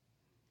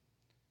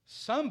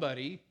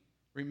 Somebody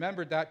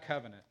remembered that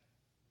covenant.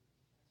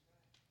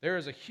 There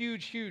is a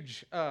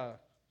huge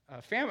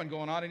famine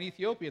going on in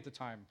Ethiopia at the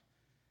time.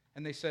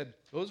 And they said,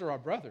 those are our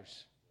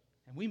brothers.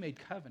 And we made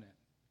covenant.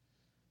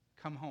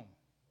 Come home.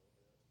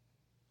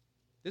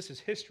 This is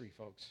history,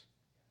 folks.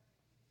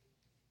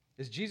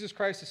 Is Jesus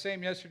Christ the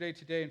same yesterday,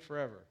 today, and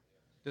forever?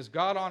 Does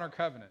God honor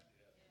covenant?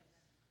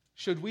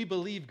 Should we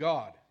believe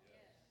God?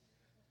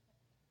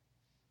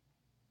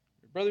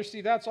 Brother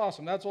Steve, that's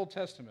awesome. That's Old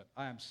Testament.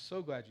 I am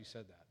so glad you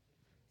said that.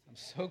 I'm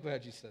so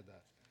glad you said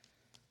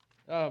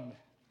that.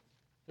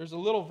 There's a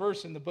little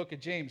verse in the book of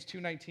James,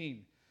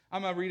 2:19.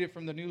 I'm going to read it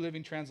from the New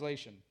Living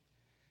Translation.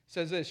 It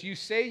says this, you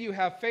say you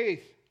have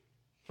faith,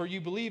 for you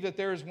believe that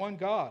there is one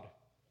God.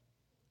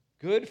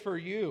 Good for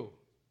you.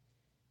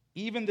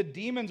 Even the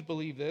demons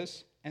believe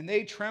this, and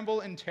they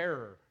tremble in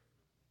terror.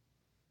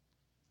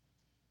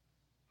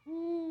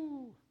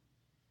 Woo.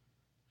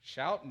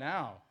 Shout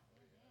now.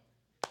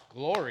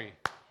 Glory.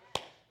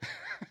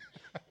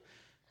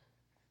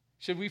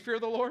 Should we fear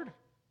the Lord?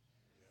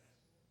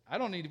 We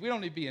don't need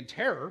to be in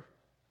terror.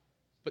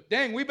 But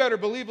dang, we better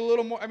believe a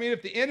little more. I mean,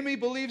 if the enemy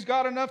believes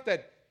God enough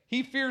that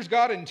he fears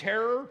God in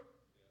terror,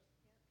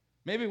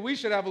 maybe we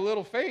should have a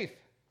little faith.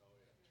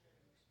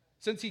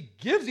 Since he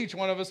gives each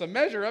one of us a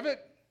measure of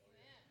it.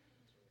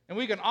 And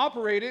we can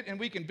operate it and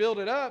we can build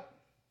it up.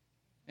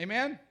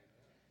 Amen?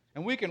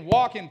 And we can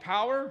walk in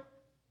power.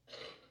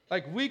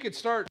 Like we could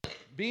start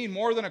being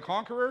more than a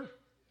conqueror.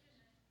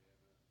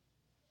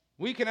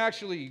 We can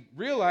actually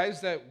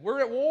realize that we're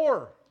at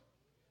war.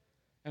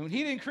 And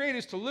he didn't create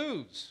us to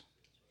lose.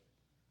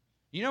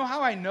 You know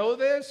how I know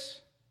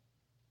this?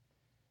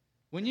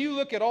 When you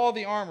look at all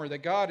the armor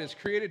that God has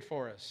created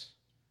for us,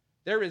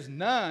 there is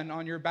none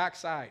on your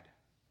backside.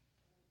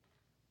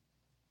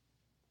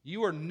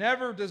 You were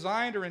never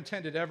designed or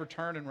intended to ever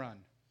turn and run.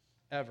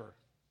 Ever.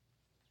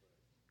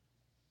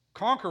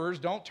 Conquerors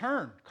don't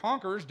turn.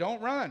 Conquerors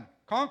don't run.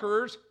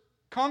 Conquerors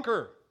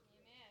conquer.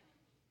 Amen.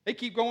 They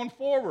keep going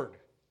forward.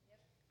 Yep.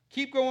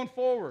 Keep going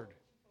forward.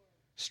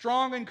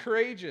 Strong and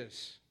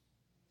courageous.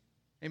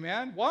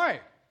 Amen?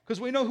 Why?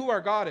 Because we know who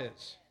our God is. Amen.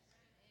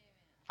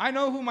 I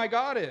know who my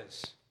God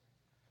is.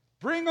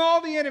 Bring all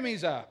the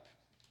enemies up.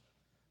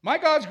 My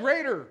God's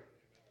greater.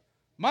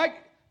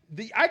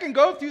 I can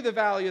go through the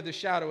valley of the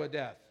shadow of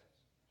death.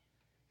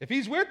 If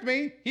he's with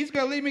me, he's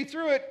going to lead me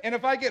through it. And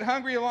if I get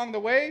hungry along the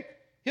way,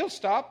 he'll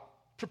stop,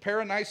 prepare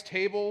a nice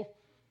table,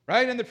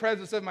 right in the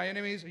presence of my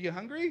enemies. Are you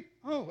hungry?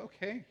 Oh,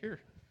 okay,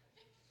 here.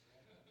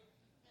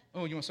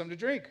 Oh, you want something to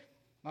drink?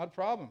 Not a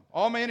problem.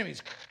 All my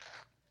enemies,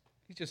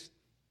 you just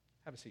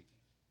have a seat.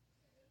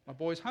 My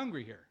boy's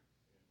hungry here.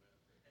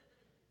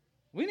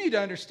 We need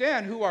to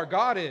understand who our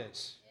God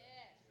is.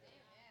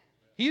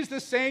 He's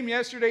the same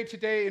yesterday,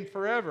 today, and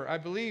forever. I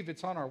believe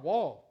it's on our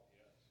wall.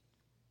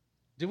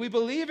 Do we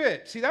believe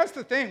it? See, that's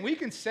the thing. We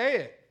can say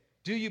it.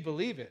 Do you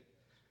believe it?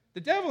 The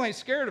devil ain't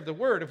scared of the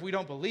word if we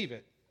don't believe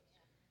it.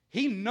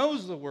 He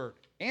knows the word,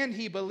 and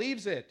he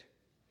believes it.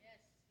 Yes,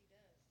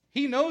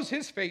 he does. He knows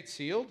his fate's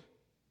sealed.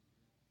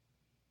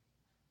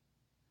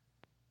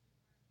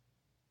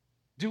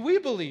 Do we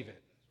believe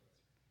it?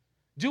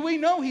 Do we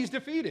know he's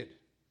defeated?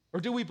 Or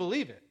do we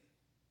believe it?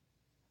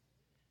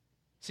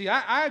 See,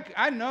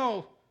 I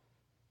know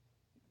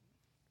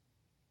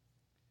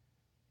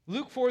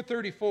Luke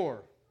 4:34.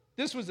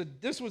 This was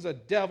a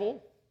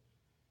devil.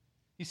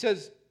 He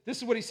says, this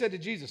is what he said to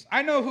Jesus.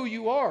 I know who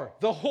you are,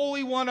 the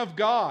Holy One of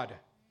God.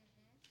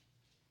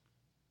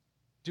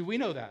 Do we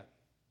know that?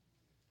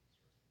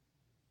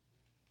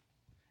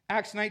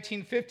 Acts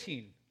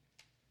 19:15.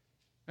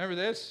 Remember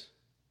this?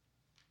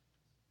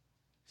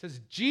 It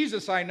says,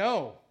 Jesus I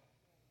know.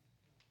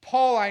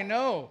 Paul I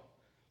know.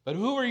 But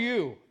who are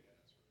you?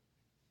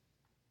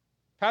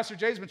 Pastor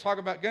Jay's been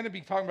going to be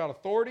talking about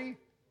authority.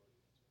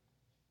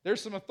 There's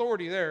some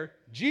authority there.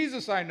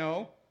 Jesus I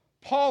know.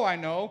 Paul I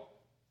know.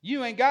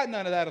 You ain't got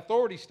none of that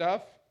authority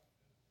stuff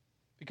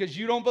because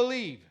you don't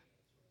believe.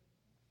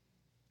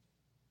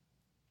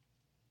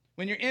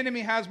 When your enemy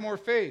has more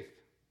faith.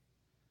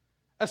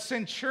 A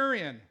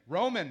centurion,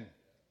 Roman,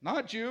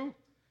 not Jew.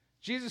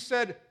 Jesus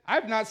said,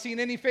 I've not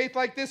seen any faith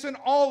like this in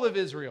all of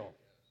Israel.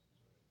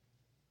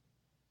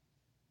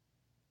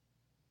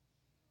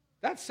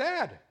 That's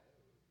sad.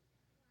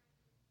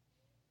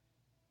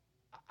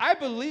 I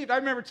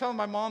remember telling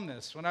my mom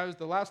this when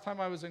the last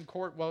time I was in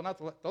court. Well, not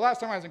the last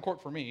time I was in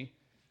court for me.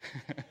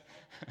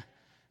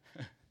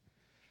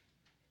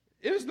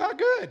 It was not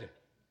good.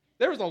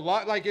 There was a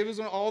lot, it was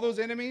all those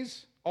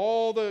enemies,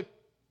 all the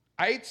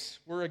ites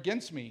were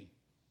against me.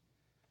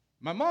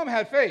 My mom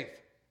had faith.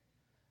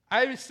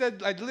 I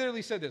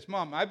literally said this,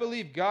 Mom, I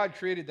believe God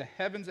created the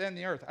heavens and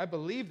the earth. I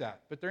believe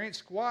that, but there ain't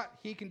squat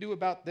he can do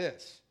about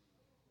this.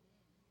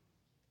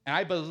 And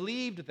I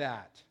believed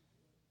that.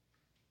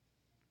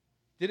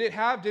 Did it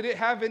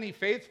have any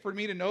faith for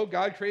me to know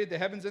God created the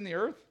heavens and the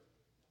earth?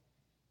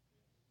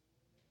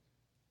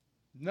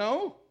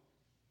 No.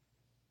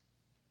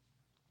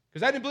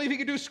 Because I didn't believe he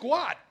could do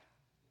squat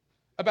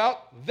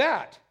about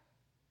that,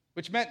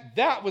 which meant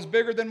that was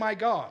bigger than my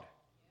God.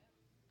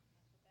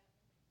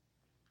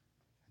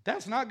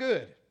 That's not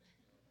good.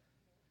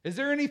 Is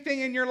there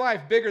anything in your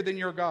life bigger than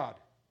your God?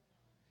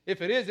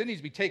 If it is, it needs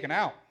to be taken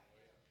out.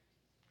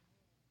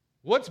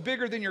 What's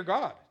bigger than your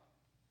God?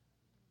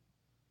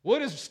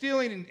 What is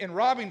stealing and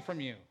robbing from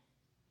you?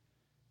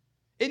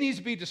 It needs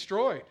to be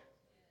destroyed.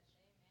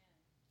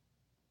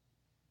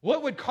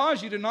 What would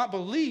cause you to not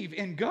believe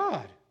in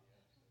God?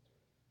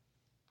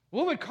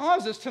 What would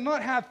cause us to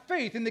not have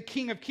faith in the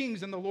King of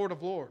Kings and the Lord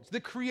of Lords, the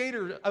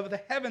creator of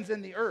the heavens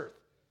and the earth?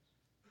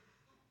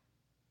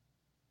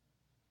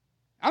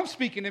 I'm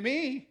speaking to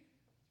me.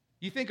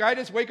 You think I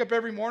just wake up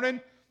every morning,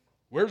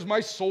 where's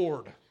my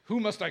sword? Who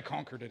must I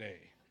conquer today?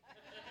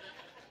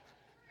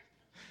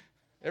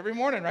 Every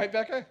morning, right,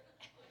 Becca?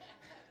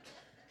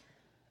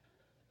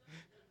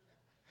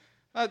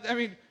 I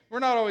mean, we're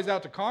not always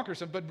out to conquer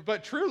something,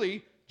 but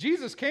truly,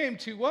 Jesus came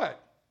to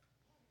what?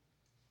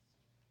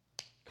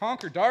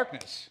 Conquer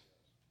darkness.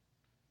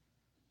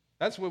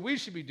 That's what we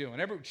should be doing.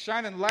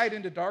 Shining light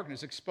into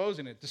darkness,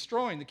 exposing it,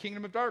 destroying the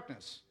kingdom of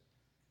darkness.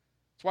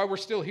 That's why we're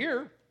still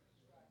here.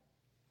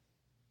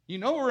 You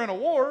know we're in a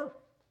war.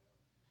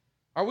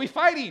 Are we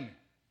fighting?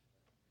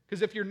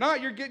 Because if you're not,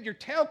 you're getting your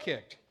tail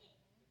kicked.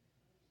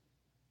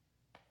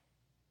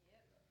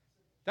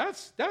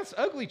 That's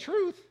ugly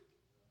truth.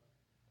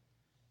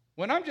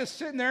 When I'm just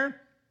sitting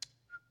there,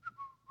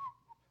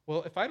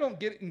 well, if I don't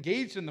get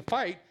engaged in the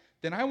fight,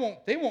 then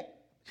they won't.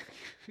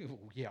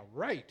 Yeah,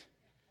 right.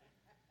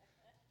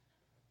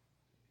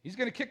 He's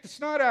going to kick the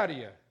snot out of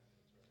you.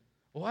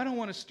 Well, I don't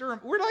want to stir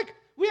him.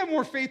 We have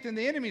more faith in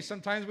the enemy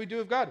sometimes than we do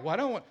of God.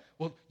 Well,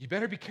 you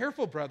better be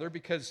careful, brother,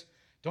 because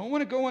don't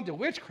want to go into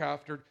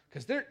witchcraft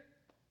because they're,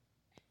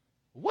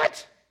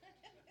 what?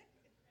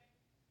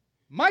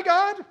 My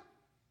God?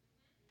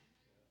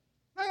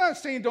 I'm not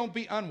saying don't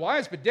be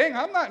unwise, but dang,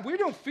 we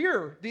don't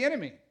fear the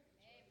enemy. Amen.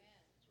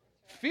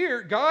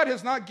 Fear, God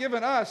has not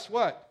given us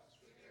what?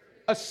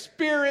 A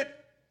spirit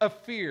of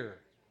fear,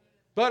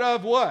 but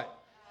of what?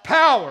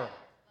 Power,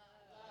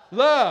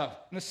 love,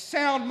 and a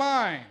sound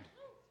mind.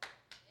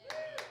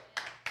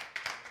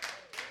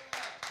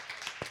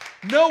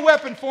 No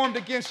weapon formed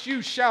against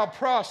you shall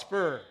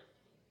prosper.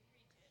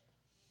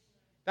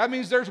 That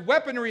means there's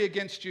weaponry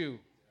against you.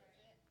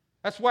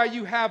 That's why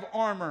you have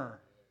armor.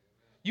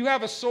 You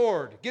have a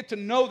sword. Get to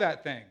know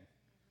that thing.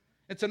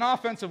 It's an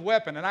offensive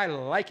weapon, and I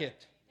like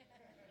it.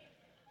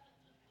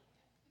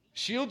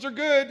 Shields are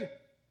good.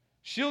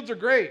 Shields are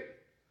great.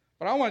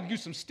 But I want to do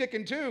some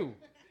sticking too.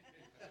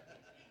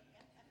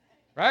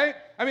 Right?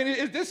 I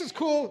mean, this is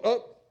cool.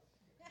 Oh,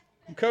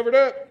 I'm covered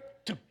up.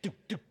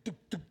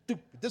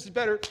 This is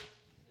better.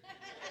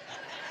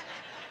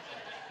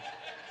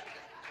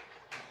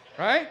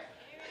 Right?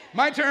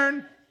 My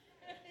turn.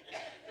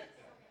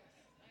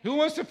 Who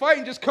wants to fight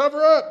and just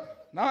cover up?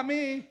 Not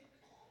me.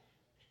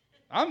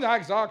 I'm not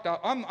exhausted.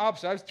 I'm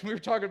opposite. We were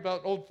talking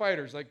about old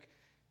fighters like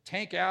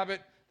Tank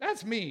Abbott.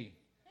 That's me.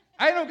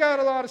 I don't got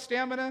a lot of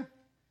stamina.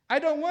 I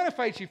don't want to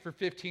fight you for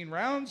 15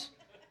 rounds.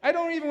 I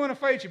don't even want to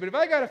fight you. But if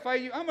I got to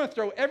fight you, I'm going to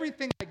throw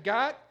everything I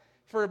got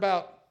for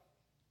about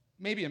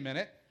maybe a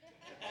minute.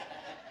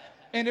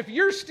 And if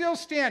you're still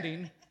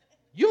standing,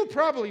 you'll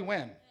probably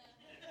win.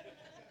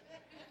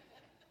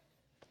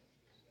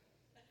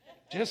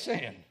 Just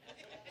saying.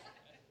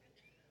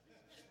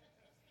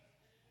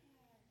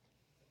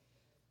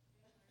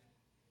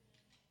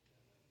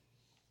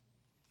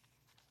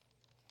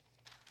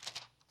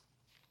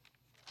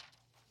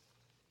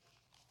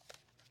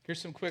 Here's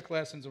some quick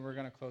lessons and we're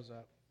going to close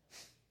up.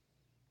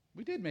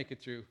 We did make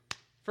it through.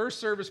 First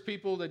service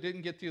people that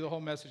didn't get through the whole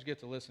message get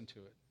to listen to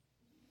it.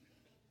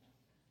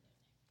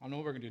 I don't know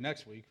what we're going to do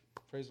next week.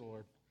 Praise the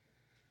Lord.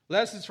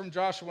 Lessons from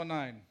Joshua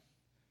 9.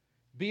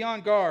 Be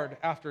on guard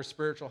after a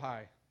spiritual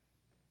high.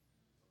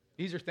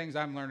 These are things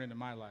I'm learning in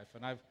my life.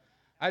 And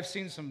I've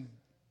seen some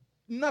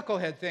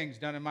knucklehead things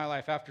done in my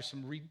life after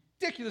some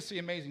ridiculously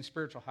amazing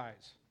spiritual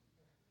highs.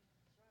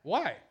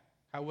 Why?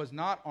 I was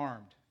not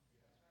armed.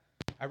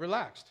 I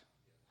relaxed.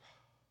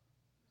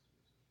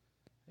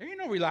 There ain't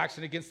no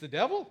relaxing against the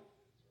devil.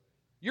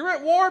 You're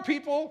at war,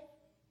 people.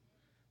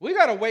 We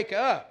got to wake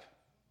up.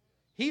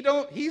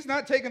 He's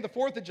not taking the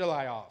 4th of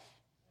July off.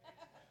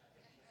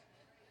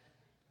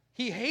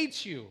 He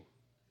hates you.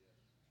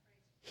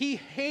 He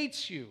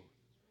hates you.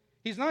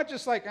 He's not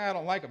just like, I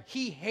don't like him.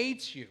 He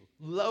hates you,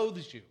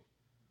 loathes you,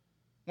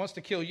 wants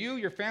to kill you,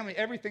 your family,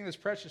 everything that's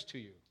precious to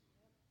you.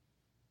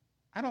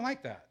 I don't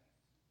like that.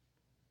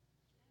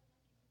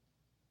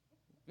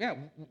 Yeah,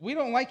 we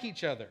don't like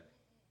each other.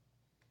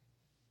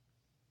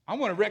 I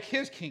want to wreck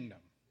his kingdom.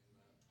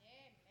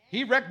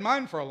 He wrecked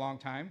mine for a long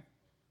time.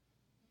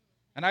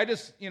 And I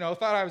just,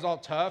 thought I was all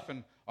tough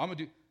and I'm going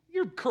to do.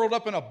 You're curled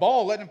up in a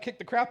ball letting him kick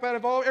the crap out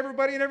of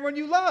everybody and everyone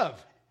you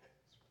love.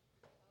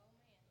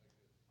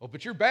 Oh,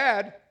 but you're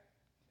bad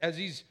as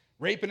he's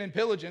raping and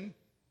pillaging.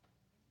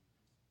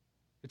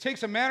 It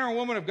takes a man or a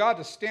woman of God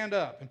to stand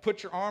up and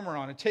put your armor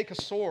on and take a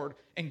sword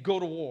and go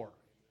to war.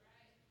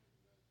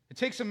 It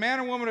takes a man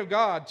or woman of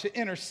God to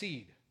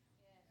intercede.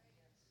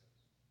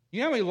 You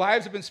know how many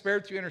lives have been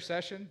spared through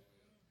intercession?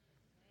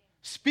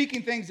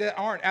 Speaking things that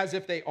aren't as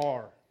if they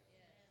are.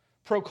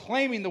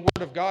 proclaiming the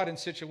word of God in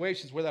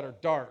situations where that are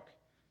dark,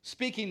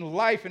 speaking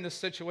life into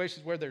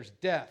situations where there's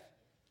death.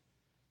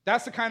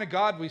 That's the kind of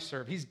God we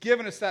serve. He's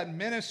given us that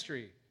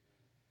ministry.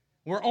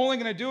 We're only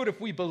going to do it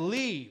if we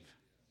believe.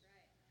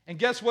 And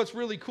guess what's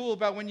really cool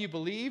about when you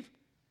believe?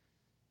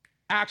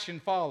 Action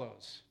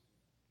follows.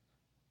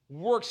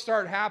 Works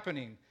start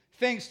happening.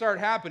 Things start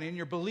happening, and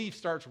your belief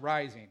starts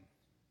rising.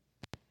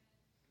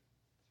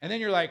 And then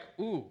you're like,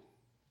 ooh,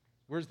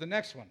 where's the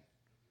next one?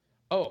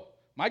 Oh,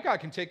 my God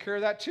can take care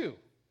of that too.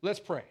 Let's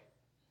pray.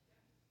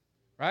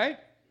 Right?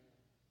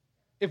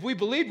 If we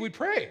believed, we'd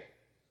pray.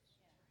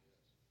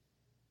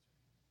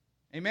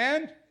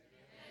 Amen?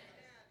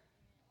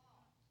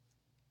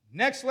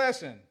 Next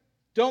lesson.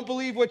 Don't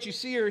believe what you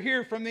see or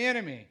hear from the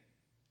enemy.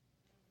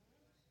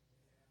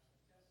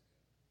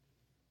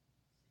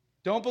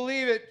 Don't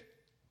believe it.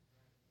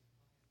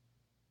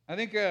 I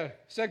think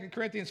 2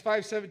 Corinthians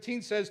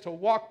 5:17 says to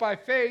walk by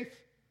faith,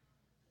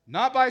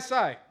 not by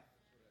sight.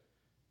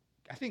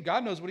 I think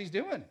God knows what he's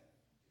doing.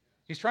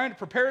 He's trying to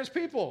prepare his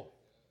people.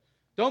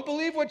 Don't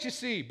believe what you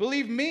see.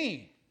 Believe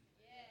me.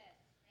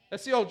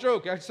 That's the old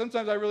joke.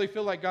 Sometimes I really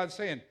feel like God's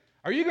saying,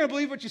 are you going to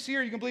believe what you see or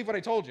are you going to believe what I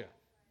told you?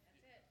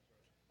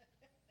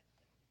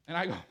 And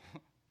I go,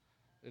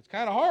 it's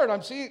kind of hard.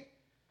 I'm seeing,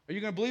 are you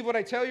going to believe what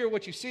I tell you or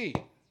what you see?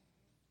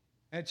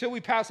 And until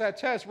we pass that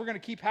test, we're going to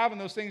keep having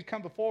those things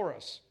come before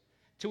us.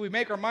 Until we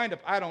make our mind up,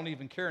 I don't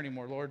even care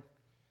anymore, Lord.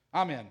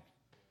 I'm in.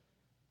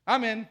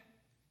 I'm in.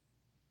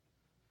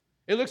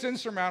 It looks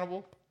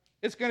insurmountable.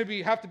 It's going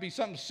to have to be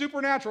something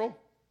supernatural.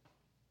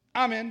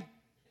 I'm in.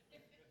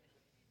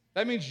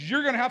 That means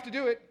you're going to have to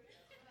do it.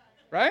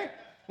 Right?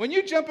 When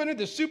you jump into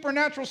the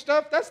supernatural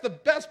stuff, that's the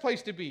best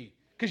place to be.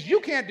 Because you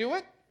can't do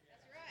it.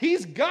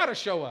 He's got to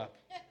show up.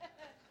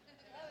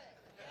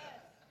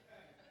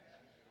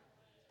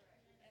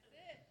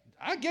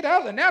 I get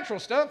out of the natural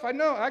stuff. I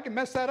know I can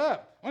mess that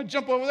up. I'm going to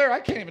jump over there. I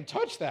can't even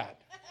touch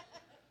that.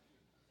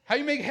 How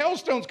you make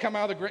hailstones come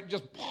out of the ground?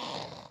 Just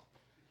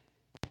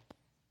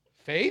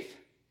faith.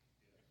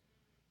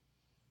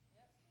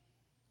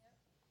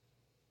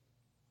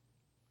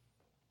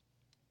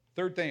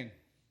 Third thing,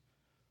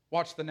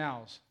 watch the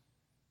nows.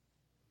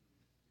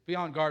 Be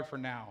on guard for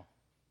now.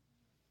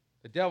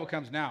 The devil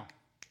comes now.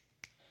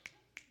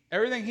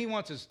 Everything he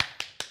wants is,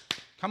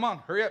 come on,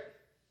 hurry up.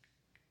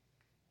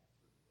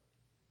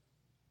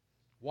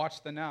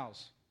 Watch the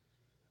nows.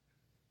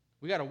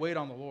 We got to wait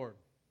on the Lord.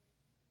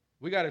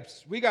 We got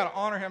to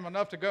honor him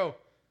enough to go,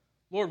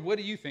 Lord, what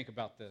do you think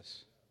about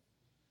this?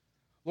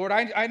 Lord,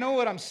 I know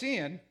what I'm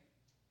seeing.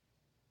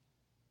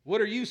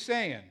 What are you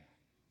saying?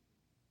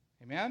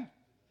 Amen?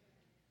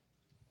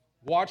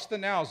 Watch the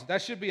nows.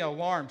 That should be an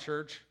alarm,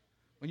 church.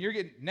 When you're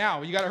getting,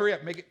 now, you got to hurry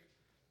up. Make it.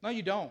 No,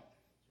 you don't.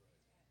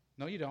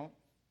 No, you don't.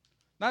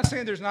 Not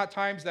saying there's not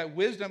times that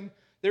wisdom,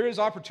 there is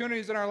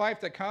opportunities in our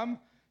life that come,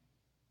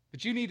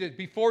 but you need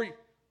to,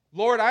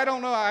 Lord, I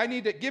don't know, I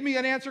need to, give me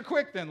an answer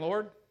quick then,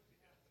 Lord.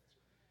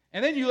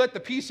 And then you let the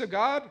peace of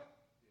God,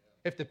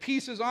 if the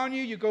peace is on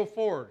you, you go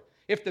forward.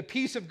 If the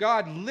peace of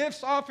God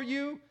lifts off of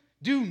you,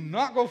 do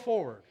not go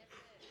forward.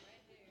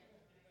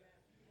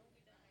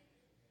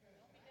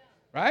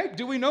 Right?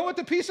 Do we know what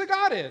the peace of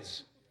God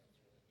is?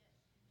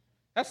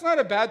 That's not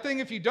a bad thing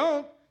if you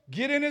don't.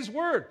 Get in his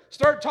word.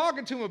 Start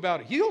talking to him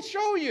about it. He'll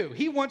show you.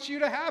 He wants you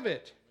to have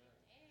it.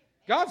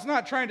 God's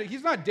not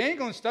he's not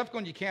dangling stuff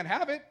going, you can't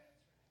have it.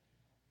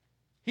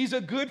 He's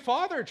a good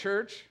father,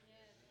 church.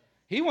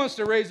 He wants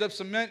to raise up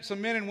some men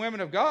and women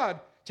of God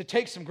to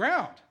take some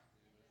ground.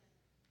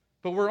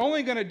 But we're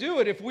only going to do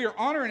it if we are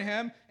honoring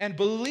him and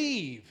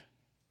believe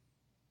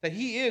that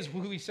he is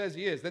who he says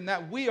he is, and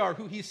that we are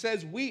who he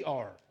says we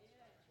are.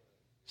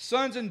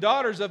 Sons and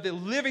daughters of the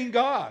living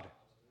God.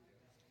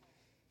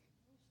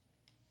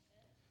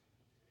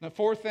 Now,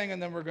 fourth thing,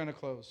 and then we're going to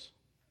close.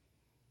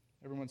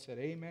 Everyone said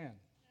amen.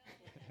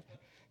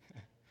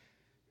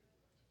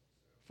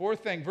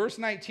 Fourth thing, verse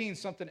 19,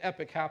 something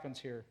epic happens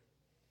here.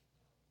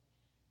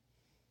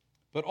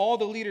 But all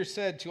the leaders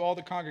said to all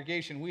the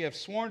congregation, we have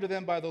sworn to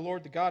them by the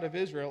Lord, the God of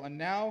Israel, and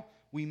now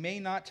we may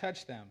not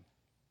touch them.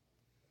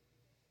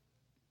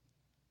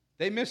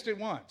 They missed it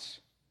once.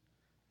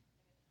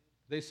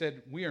 They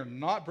said, we are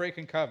not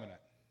breaking covenant.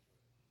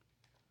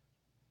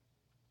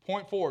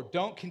 Point 4,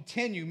 don't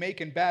continue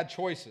making bad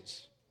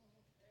choices.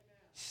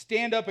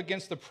 Stand up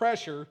against the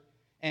pressure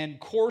and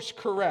course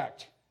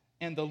correct,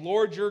 and the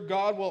Lord your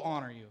God will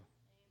honor you.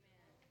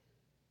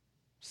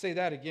 Say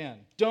that again.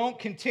 Don't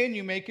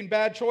continue making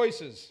bad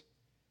choices.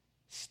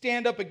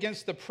 Stand up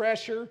against the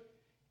pressure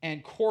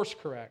and course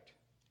correct.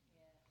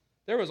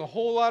 There was a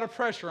whole lot of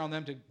pressure on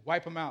them to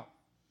wipe them out.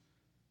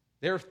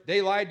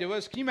 They lied to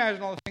us. Can you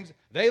imagine all the things?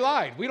 They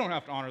lied. We don't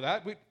have to honor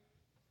that.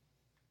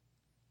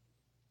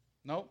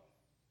 Nope.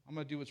 I'm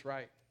going to do what's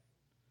right,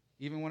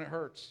 even when it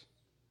hurts.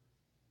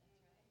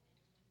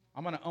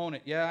 I'm going to own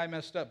it. Yeah, I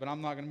messed up, but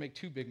I'm not going to make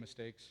 2 big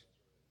mistakes.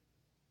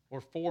 Or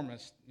 4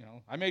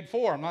 I made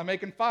 4. I'm not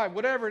making 5.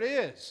 Whatever it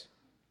is.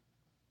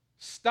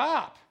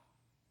 Stop.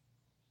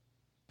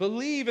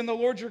 Believe in the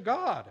Lord your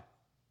God.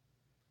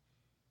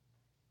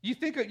 You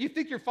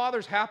think your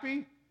Father's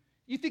happy?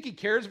 You think he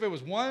cares if it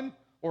was 1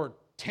 or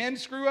 10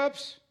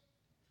 screw-ups?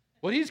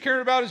 What he's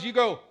caring about is you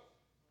go,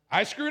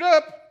 I screwed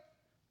up.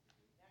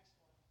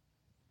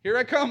 Here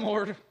I come,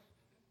 Lord.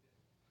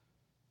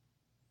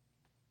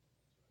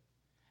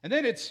 And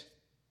then it's,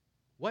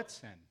 what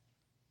sin?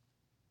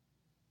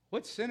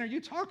 What sin are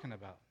you talking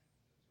about?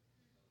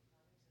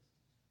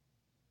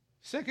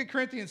 2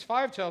 Corinthians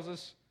 5 tells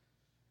us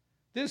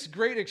this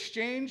great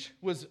exchange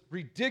was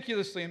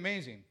ridiculously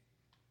amazing.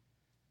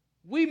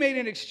 We made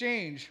an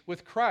exchange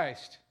with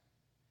Christ.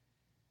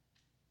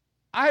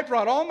 I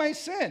brought all my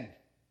sin,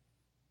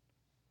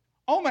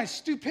 all my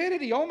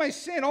stupidity, all my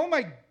sin, all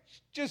my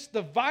just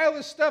the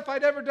vilest stuff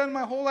I'd ever done in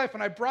my whole life,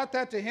 and I brought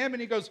that to him,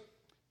 and he goes,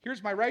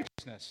 here's my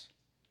righteousness.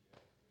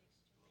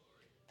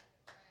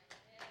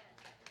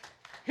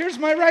 Here's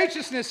my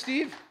righteousness,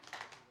 Steve.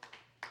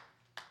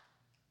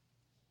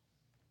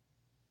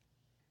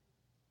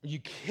 Are you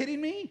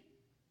kidding me?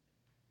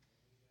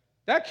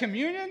 That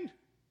communion,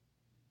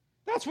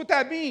 that's what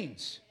that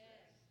means.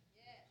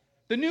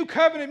 The new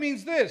covenant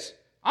means this.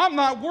 I'm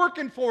not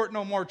working for it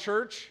no more,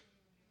 church.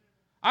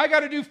 I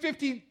got to do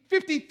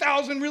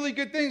 50,000 really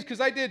good things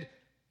because I did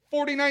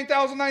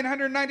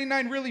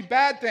 49,999 really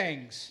bad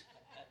things.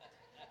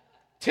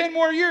 10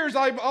 more years,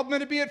 I'm going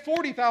to be at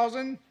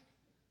 40,000.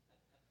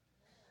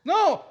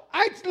 No,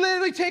 I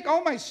literally take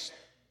all my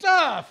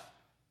stuff.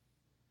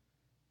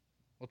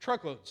 Well,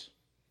 truckloads.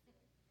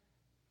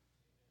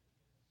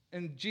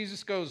 And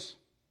Jesus goes,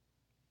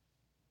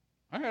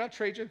 all right, I'll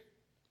trade you.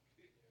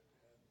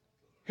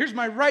 Here's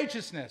my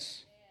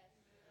righteousness.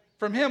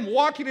 From him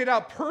walking it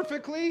out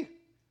perfectly.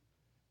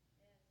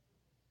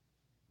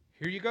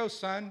 Here you go,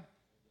 son.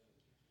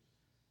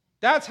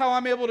 That's how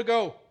I'm able to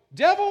go,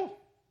 devil?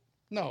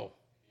 No.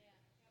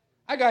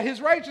 I got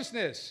his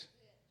righteousness.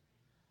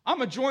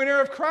 I'm a joint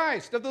heir of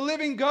Christ, of the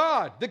living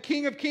God, the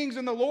King of kings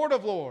and the Lord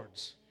of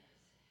lords.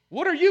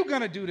 What are you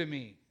going to do to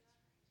me?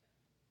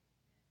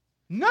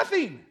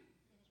 Nothing.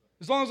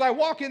 As long as I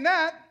walk in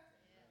that.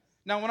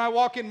 Now, when I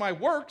walk in my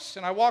works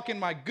and I walk in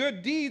my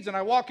good deeds and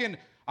I walk in,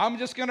 I'm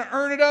just going to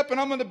earn it up and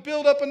I'm going to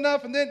build up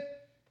enough and then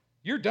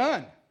you're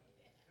done.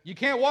 You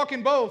can't walk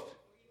in both.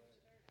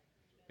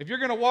 If you're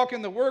going to walk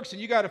in the works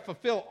and you got to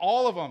fulfill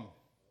all of them.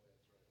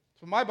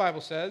 That's what my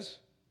Bible says.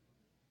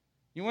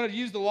 You want to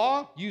use the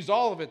law? Use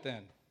all of it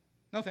then.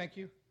 No, thank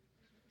you.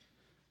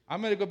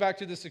 I'm going to go back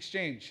to this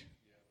exchange.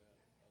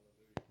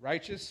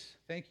 Righteous,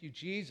 thank you,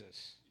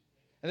 Jesus.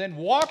 And then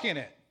walk in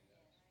it.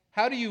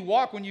 How do you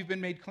walk when you've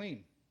been made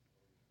clean?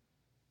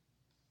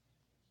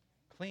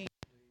 Clean.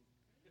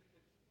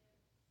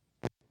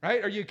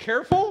 Right? Are you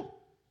careful?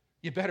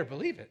 You better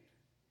believe it.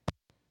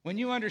 When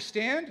you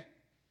understand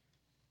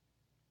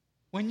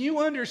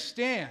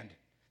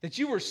that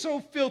you were so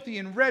filthy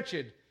and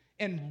wretched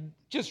and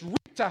just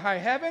reeked to high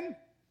heaven,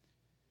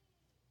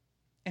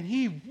 and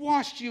he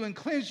washed you and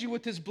cleansed you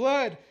with his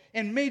blood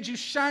and made you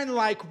shine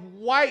like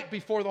white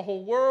before the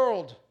whole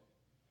world,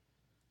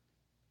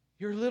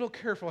 you're a little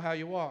careful how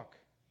you walk.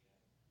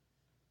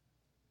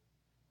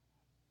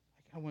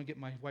 I want to get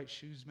my white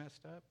shoes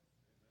messed up.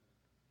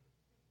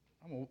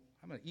 I'm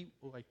going to eat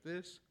like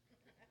this,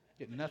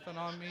 get nothing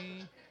on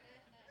me.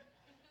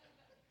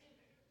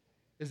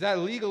 Is that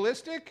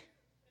legalistic?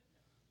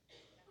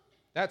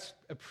 That's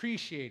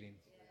appreciating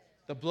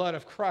the blood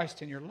of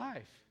Christ in your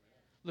life.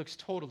 Looks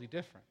totally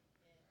different.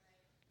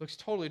 Looks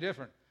totally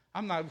different.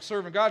 I'm not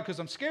serving God because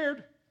I'm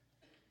scared.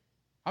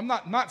 I'm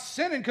not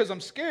sinning because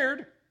I'm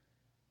scared.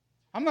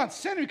 I'm not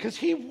sinning because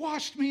he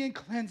washed me and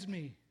cleansed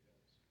me.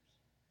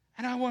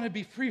 And I want to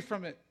be free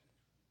from it.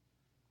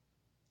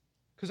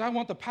 Because I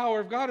want the power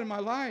of God in my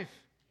life.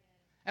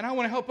 And I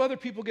want to help other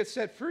people get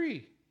set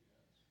free.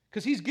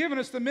 Because he's given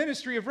us the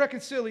ministry of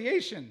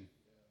reconciliation.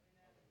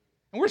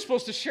 And we're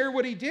supposed to share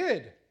what he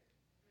did.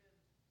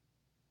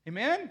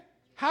 Amen?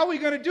 How are we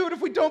going to do it if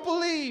we don't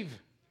believe?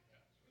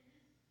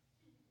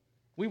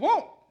 We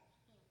won't.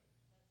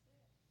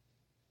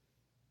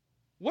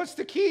 What's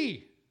the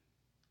key?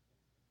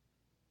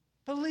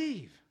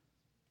 Believe.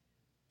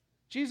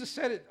 Jesus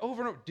said it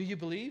over and over. Do you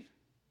believe?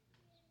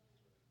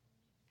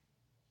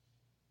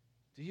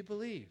 Do you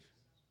believe?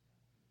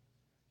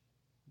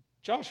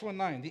 Joshua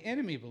 9, the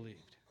enemy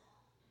believed.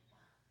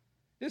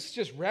 This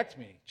just wrecked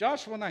me.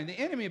 Joshua 9, the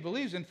enemy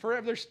believes in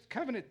forever. There's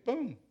covenant,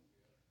 boom.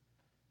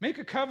 Make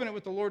a covenant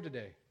with the Lord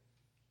today.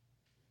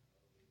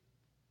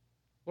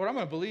 Lord, I'm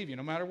going to believe you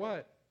no matter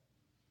what.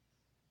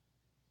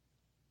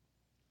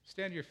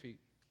 Stand to your feet.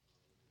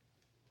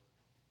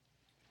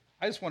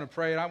 I just want to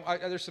pray. And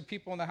there's some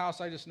people in the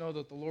house, I just know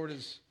that the Lord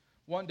is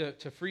wanting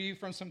to free you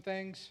from some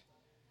things.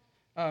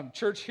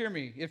 Church, hear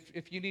me.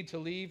 If you need to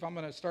leave, I'm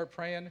going to start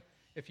praying.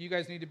 If you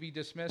guys need to be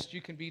dismissed,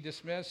 you can be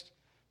dismissed.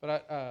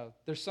 But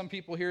there's some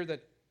people here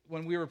that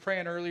when we were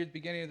praying earlier at the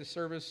beginning of the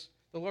service,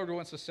 the Lord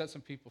wants to set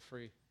some people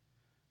free.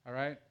 All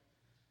right?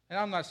 And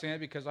I'm not saying it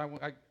because I'm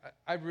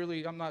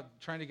not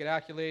trying to get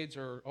accolades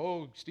or,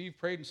 oh, Steve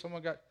prayed and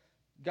someone got.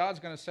 God's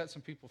going to set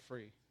some people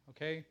free,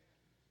 okay?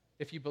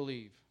 If you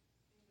believe.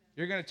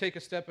 You're going to take a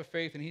step of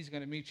faith and he's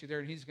going to meet you there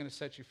and he's going to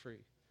set you free.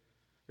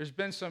 There's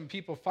been some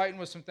people fighting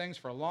with some things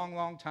for a long,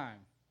 long time.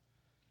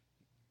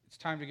 It's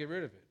time to get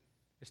rid of it.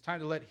 It's time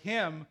to let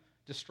him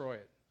destroy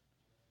it.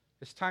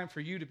 It's time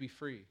for you to be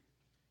free.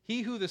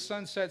 He who the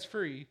Son sets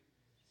free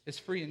is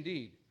free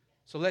indeed.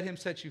 So let him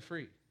set you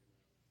free.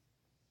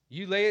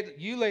 You lay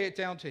it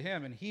down to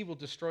him, and he will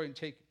destroy it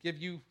and give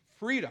you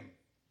freedom.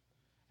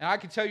 And I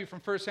can tell you from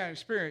firsthand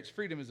experience,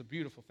 freedom is a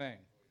beautiful thing.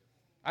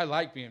 I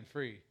like being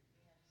free.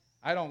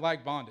 I don't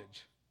like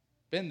bondage.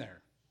 Been there.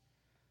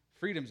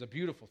 Freedom's a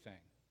beautiful thing.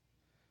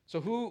 So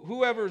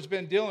whoever's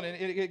been dealing,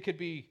 it could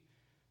be,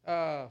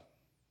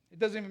 it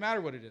doesn't even matter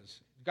what it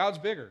is. God's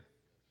bigger.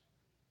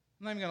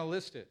 I'm not even going to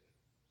list it.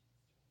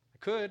 I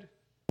could.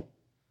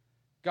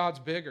 God's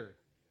bigger.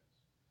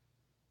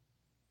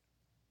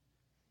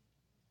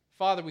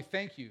 Father, we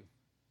thank you.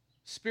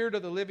 Spirit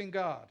of the living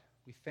God,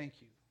 we thank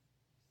you.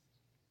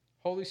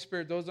 Holy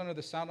Spirit, those under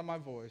the sound of my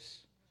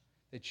voice,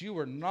 that you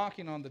are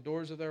knocking on the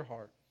doors of their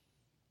heart.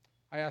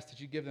 I ask that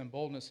you give them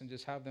boldness and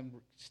just have them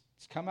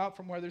come out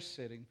from where they're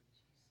sitting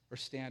or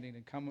standing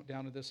and come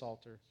down to this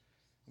altar,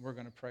 and we're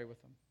going to pray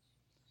with them.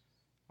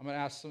 I'm going to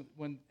ask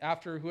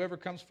after whoever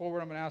comes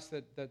forward, I'm going to ask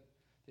that the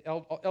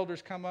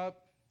elders come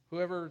up,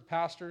 whoever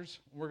pastors,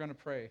 we're going to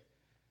pray.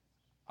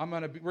 We're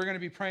going to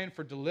be praying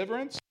for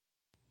deliverance,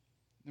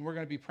 and we're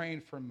going to be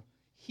praying for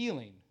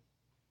healing.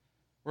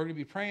 We're going to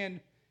be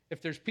praying,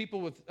 if there's people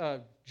with,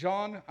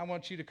 John, I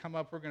want you to come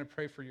up. We're going to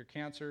pray for your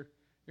cancer.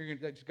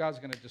 God's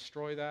going to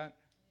destroy that.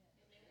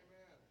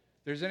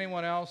 If there's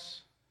anyone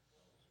else,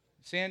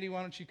 Sandy, why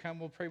don't you come?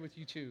 We'll pray with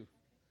you too.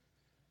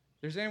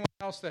 If there's anyone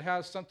else that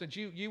has something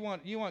you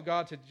want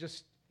God to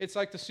just, it's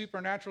like the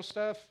supernatural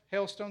stuff,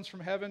 hailstones from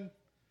heaven.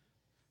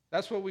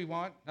 That's what we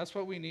want. That's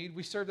what we need.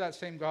 We serve that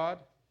same God.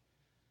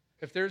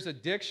 If there's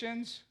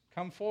addictions,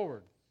 come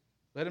forward.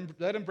 Let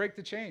him break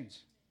the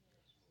chains.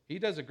 He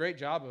does a great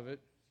job of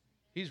it.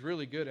 He's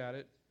really good at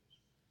it.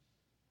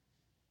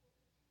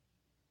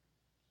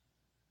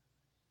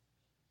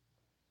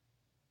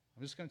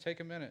 I'm just going to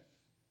take a minute.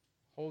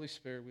 Holy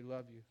Spirit, we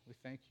love you. We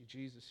thank you.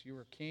 Jesus, you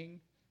are King.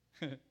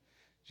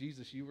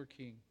 Jesus, you are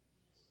King.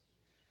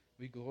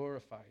 We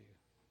glorify you.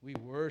 We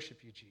worship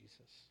you,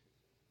 Jesus.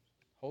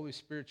 Holy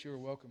Spirit, you are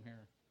welcome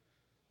here.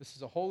 This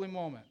is a holy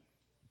moment.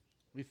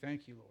 We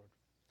thank you, Lord.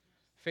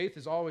 Faith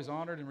is always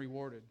honored and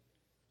rewarded.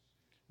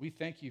 We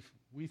thank you.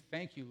 We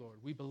thank you, Lord.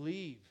 We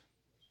believe.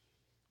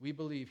 We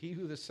believe. He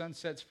who the Son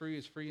sets free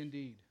is free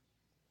indeed.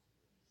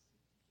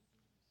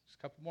 Just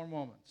a couple more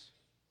moments.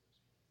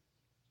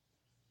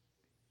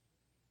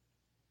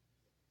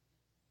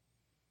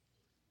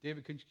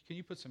 David, can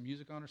you put some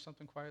music on or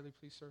something quietly,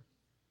 please, sir?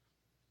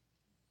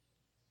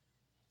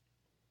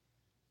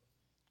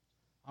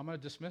 I'm going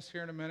to dismiss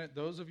here in a minute.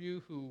 Those of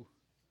you who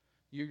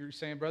you're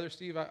saying, Brother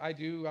Steve, I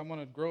want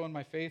to grow in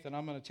my faith and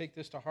I'm going to take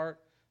this to heart.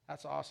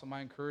 That's awesome.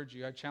 I encourage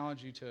you. I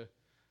challenge you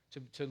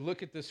to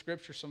look at this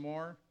scripture some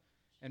more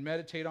and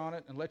meditate on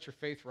it and let your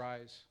faith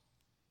rise.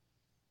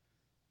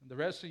 And the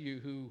rest of you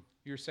who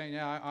you're saying,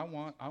 yeah, I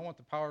want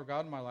the power of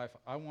God in my life.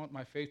 I want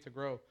my faith to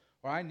grow.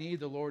 Or I need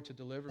the Lord to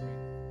deliver me.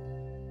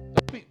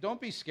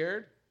 Don't be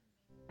scared.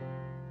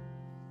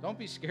 Don't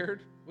be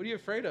scared. What are you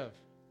afraid of?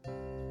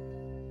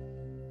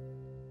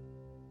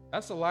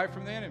 That's the lie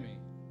from the enemy.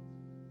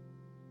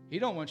 He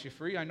don't want you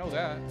free. I know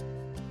that.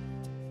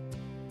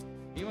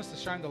 He wants to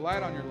shine the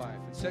light on your life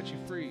and set you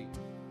free.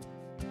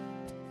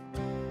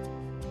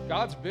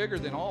 God's bigger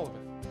than all of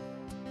it.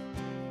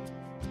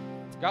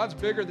 God's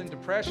bigger than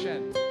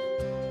depression.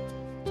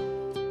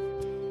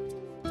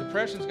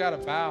 Depression's got to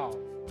bow.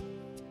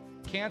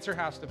 Cancer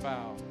has to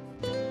bow.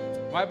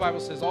 My Bible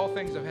says all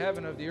things of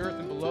heaven, of the earth,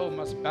 and below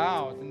must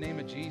bow at the name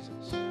of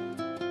Jesus.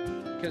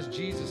 Because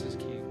Jesus is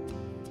King.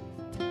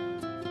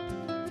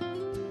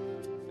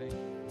 Thank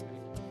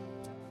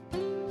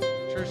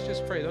you. Church,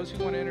 just pray. Those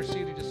who want to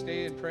intercede, just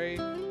stay and pray.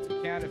 If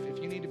you can,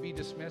 if you need to be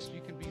dismissed,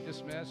 you can be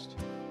dismissed.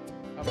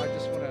 I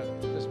just want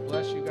to just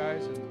bless you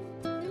guys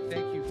and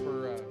thank you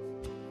for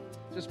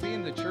just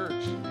being the church.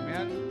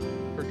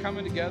 Amen. For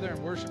coming together and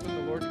worshiping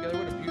the Lord together.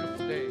 What a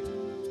beautiful day.